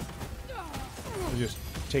 We'll just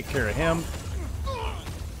take care of him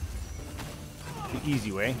the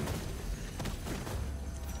easy way.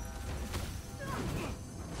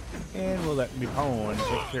 And we'll let Mipone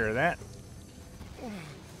take care of that.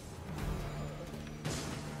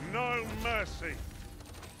 No mercy.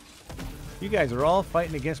 You guys are all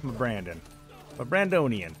fighting against my Brandon. My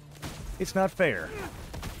Brandonian. It's not fair.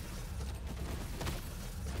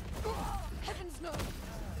 Heavens no!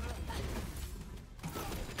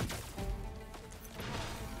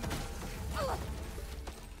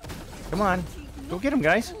 Come on. Go get him,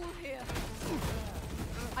 guys.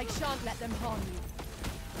 I shan't let them harm you.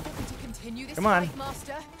 Want me to continue this Come on. fight,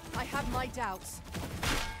 Master? I have my doubts.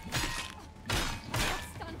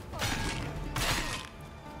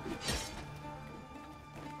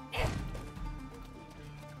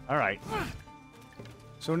 All right.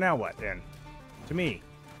 So now what, then? To me.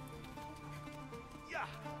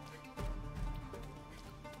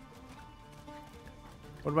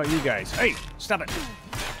 What about you guys? Hey, stop it.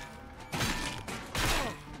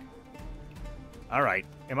 All right.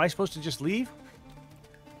 Am I supposed to just leave?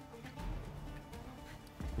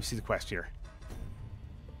 Let me see the quest here.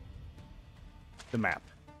 The map.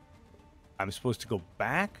 I'm supposed to go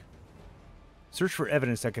back? Search for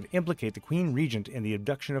evidence that could implicate the Queen Regent in the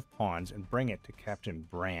abduction of pawns and bring it to Captain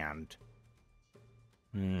Brand.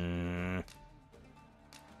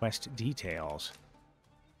 Quest details.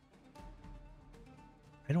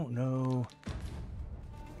 I don't know.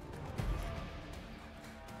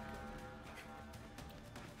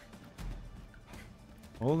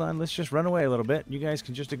 Hold on, let's just run away a little bit. You guys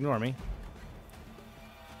can just ignore me.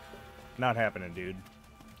 Not happening, dude.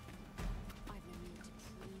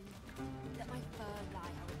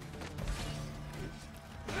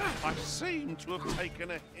 I seem to have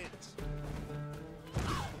taken a hit.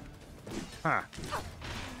 Huh.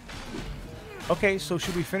 Okay, so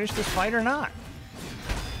should we finish this fight or not?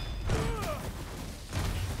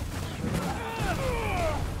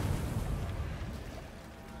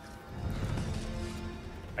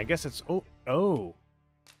 I guess it's... Oh.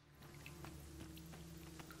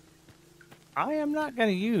 I am not going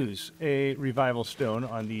to use a revival stone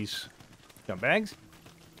on these scumbags.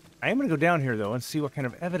 I am going to go down here, though, and see what kind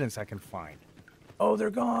of evidence I can find. Oh,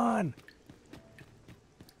 they're gone.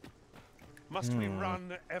 Must we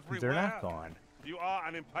run everywhere? They're not gone. You are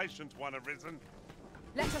an impatient one, Arisen.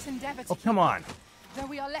 Let us endeavor to Oh, come on. though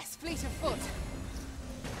we are less fleet of foot.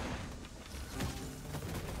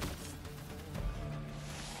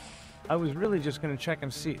 I was really just going to check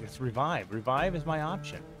and see. It's revive. Revive is my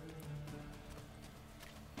option.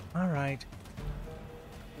 All right.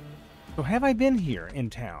 So have I been here in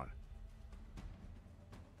town?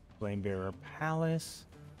 Flamebearer Palace.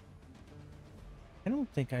 I don't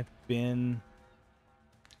think I've been...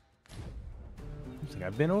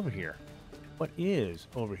 over here. What is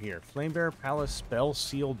over here? Flamebearer Palace Spell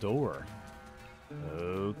Seal Door.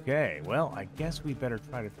 Okay, well, I guess we better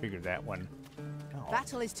try to figure that one out.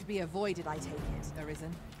 Battle is to be avoided, I take it,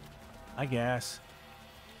 Arisen. I guess.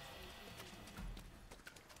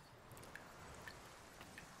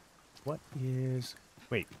 What is...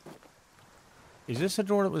 Wait. Is this a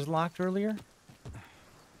door that was locked earlier?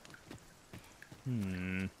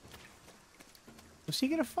 Was he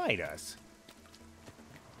gonna fight us?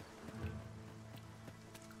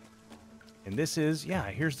 And this is... Yeah,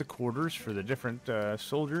 here's the quarters for the different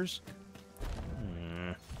soldiers.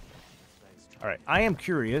 Alright, I am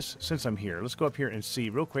curious, since I'm here, let's go up here and see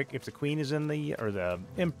real quick if the queen is in the... or the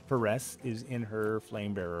empress is in her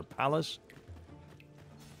Flamebearer Palace.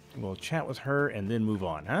 We'll chat with her and then move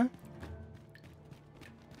on, huh?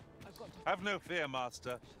 Have no fear,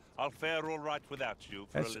 Master. I'll fare all right without you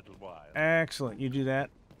for a little while. Excellent, you do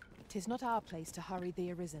that. 'Tis not our place to hurry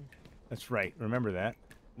the Arisen. That's right, remember that.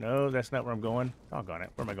 No, that's not where I'm going. Doggone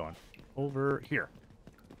it, where am I going? Over here.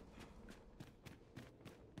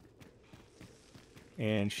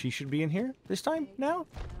 And she should be in here this time now?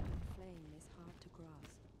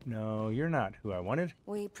 No, you're not who I wanted.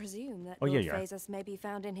 We presume that Lord Lord you are. Phaesus may be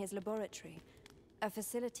found in his laboratory, a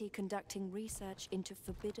facility conducting research into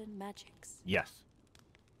forbidden magics. Yes.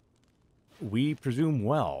 We presume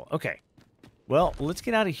well. Okay. Well, let's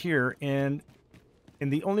get out of here, and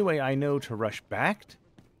the only way I know to rush back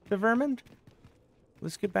to Vermund,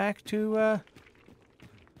 let's get back to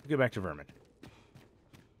Vermund.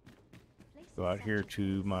 Go out here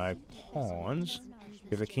to my pawns.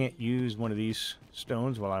 If I can't use one of these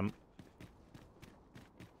stones while I'm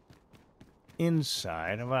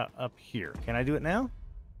inside, how about up here? Can I do it now?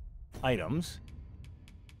 Items.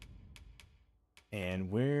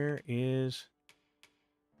 And where is...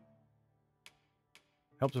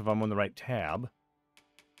 Helps if I'm on the right tab.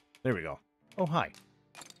 There we go. Oh, hi.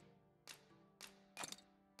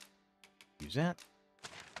 Use that.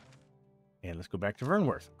 And let's go back to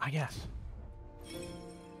Vernworth, I guess.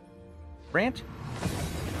 Brant?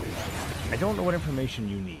 I don't know what information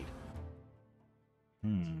you need.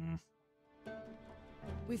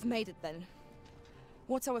 We've made it then.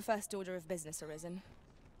 What's our first order of business, Arisen?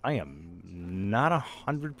 I am not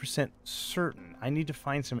 100% certain. I need to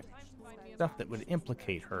find some stuff that would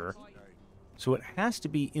implicate her. So it has to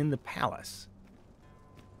be in the palace.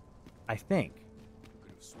 I think.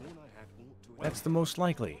 That's the most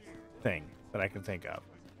likely thing that I can think of.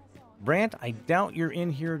 Brant, I doubt you're in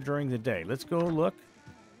here during the day. Let's go look.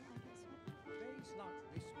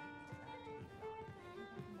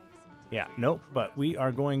 Yeah, nope, but we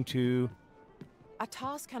are going to... Our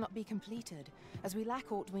task cannot be completed, as we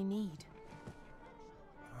lack aught we need.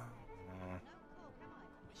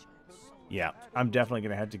 Yeah, I'm definitely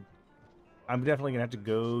gonna have to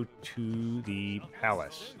go to the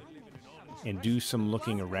palace and do some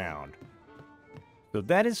looking around. So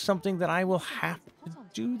that is something that I will have to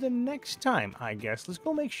do the next time, I guess. Let's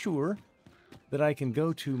go make sure that I can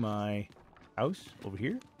go to my house over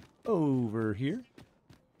here. Over here.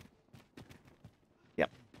 Yep,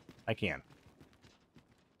 I can.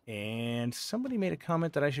 And somebody made a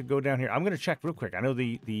comment that I should go down here. I'm going to check real quick. I know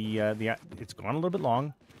the it's gone a little bit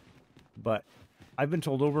long, but I've been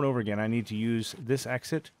told over and over again I need to use this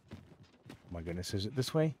exit. Oh my goodness, is it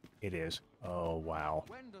this way? It is. Oh, wow.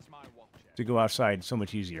 To go outside, so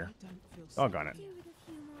much easier. Doggone it.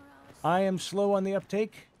 I am slow on the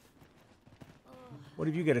uptake. What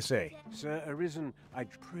have you got to say? Sir Arisen, I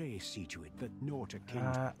pray see to it that naught akin.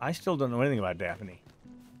 I still don't know anything about Daphne.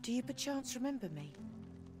 Do you perchance remember me?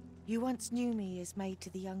 You once knew me as maid to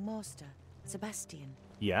the young master, Sebastian.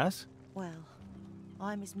 Yes? Well,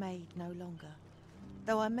 I'm his maid no longer.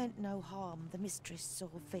 Though I meant no harm, the mistress saw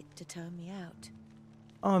fit to turn me out.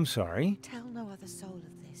 Oh, I'm sorry. Tell no other soul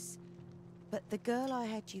of this. But the girl I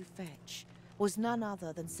had you fetch was none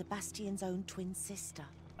other than Sebastian's own twin sister.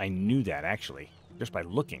 I knew that, actually, just by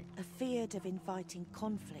looking. Afeard of inviting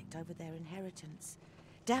conflict over their inheritance,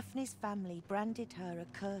 Daphne's family branded her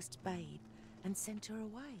a cursed babe and sent her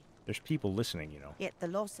away. There's people listening, you know. Yet the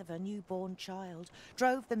loss of her newborn child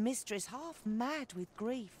drove the mistress half mad with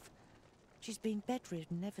grief. She's been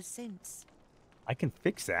bedridden ever since. I can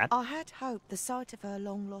fix that. I had hoped the sight of her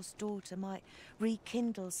long-lost daughter might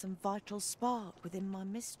rekindle some vital spark within my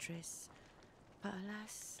mistress. But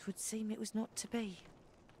alas, 'twould seem it was not to be.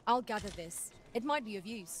 I'll gather this. It might be of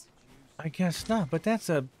use. I guess not, but that's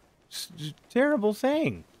a terrible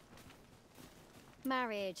thing.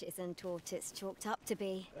 Marriage isn't what it's chalked up to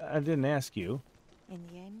be. I didn't ask you. In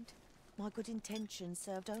the end, my good intentions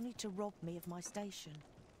served only to rob me of my station.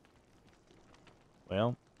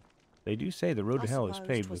 Well, they do say the road to hell is I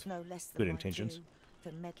paved suppose with 'twas no less than good my intentions. due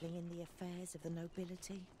for meddling in the affairs of the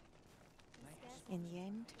nobility. In the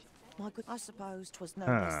end, I suppose 'twas no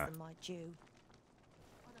less than my due.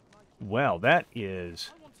 Well, that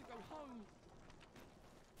is...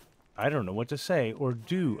 I don't know what to say or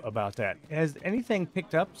do about that. Has anything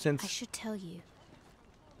picked up since... I should tell you.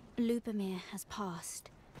 Lubomir has passed.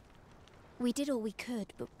 We did all we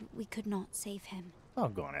could, but we could not save him.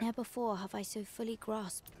 Doggone it. Never before have I so fully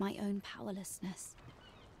grasped my own powerlessness.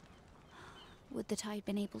 Would that I had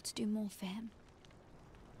been able to do more for him.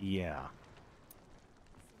 Yeah.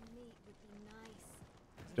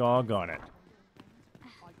 Doggone it.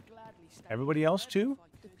 Everybody else too?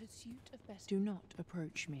 The pursuit of best. Do not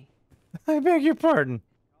approach me. I beg your pardon.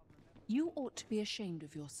 You ought to be ashamed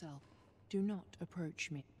of yourself. Do not approach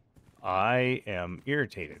me. I am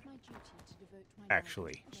irritated.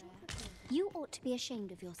 Actually. You ought to be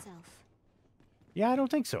ashamed of yourself. Yeah, I don't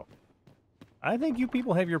think so. I think you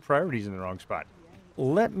people have your priorities in the wrong spot.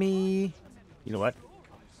 Let me... You know what?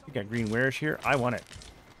 You got green wares here. I want it.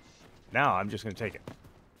 Now I'm just going to take it.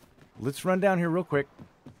 Let's run down here real quick.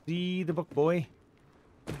 See the book boy.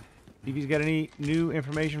 See if he's got any new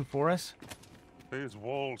information for us. These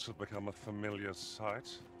walls have become a familiar sight.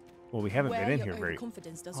 Well, we haven't been in here very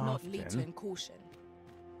Confidence does often. not lead to caution.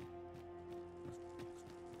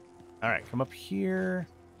 All right, come up here.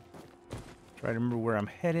 Try to remember where I'm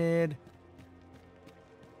headed.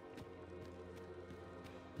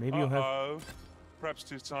 Maybe you'll have...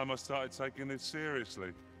 Perhaps it's time I started taking this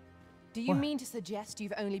seriously. Do you mean to suggest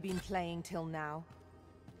you've only been playing till now?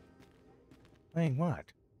 Playing what?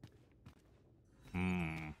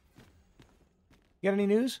 You got any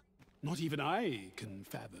news? Not even I can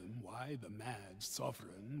fathom why the mad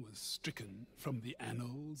sovereign was stricken from the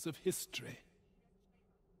annals of history.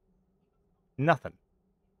 Nothing.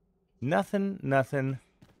 Nothing, nothing,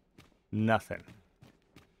 nothing.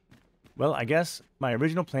 Well, I guess my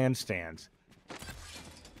original plan stands.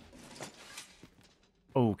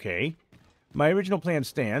 Okay. My original plan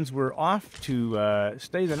stands. We're off to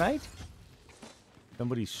stay the night.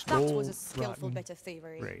 Somebody stole That was a skillful rotten bit of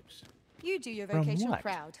thievery. grapes. You do your From vocation what?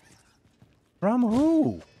 proud. From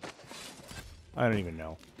who? I don't even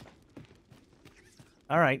know.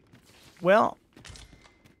 All right. Well,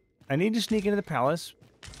 I need to sneak into the palace.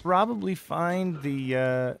 Probably find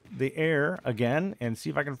the heir again and see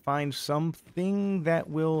if I can find something that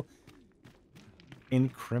will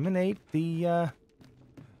incriminate the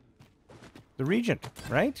regent,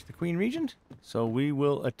 right? The Queen Regent. So we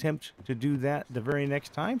will attempt to do that the very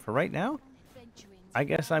next time. For right now, I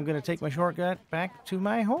guess I'm going to take my shortcut back to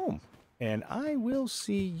my home. And I will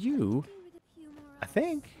see you, I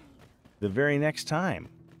think, the very next time.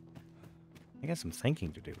 I got some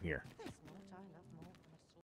thinking to do here.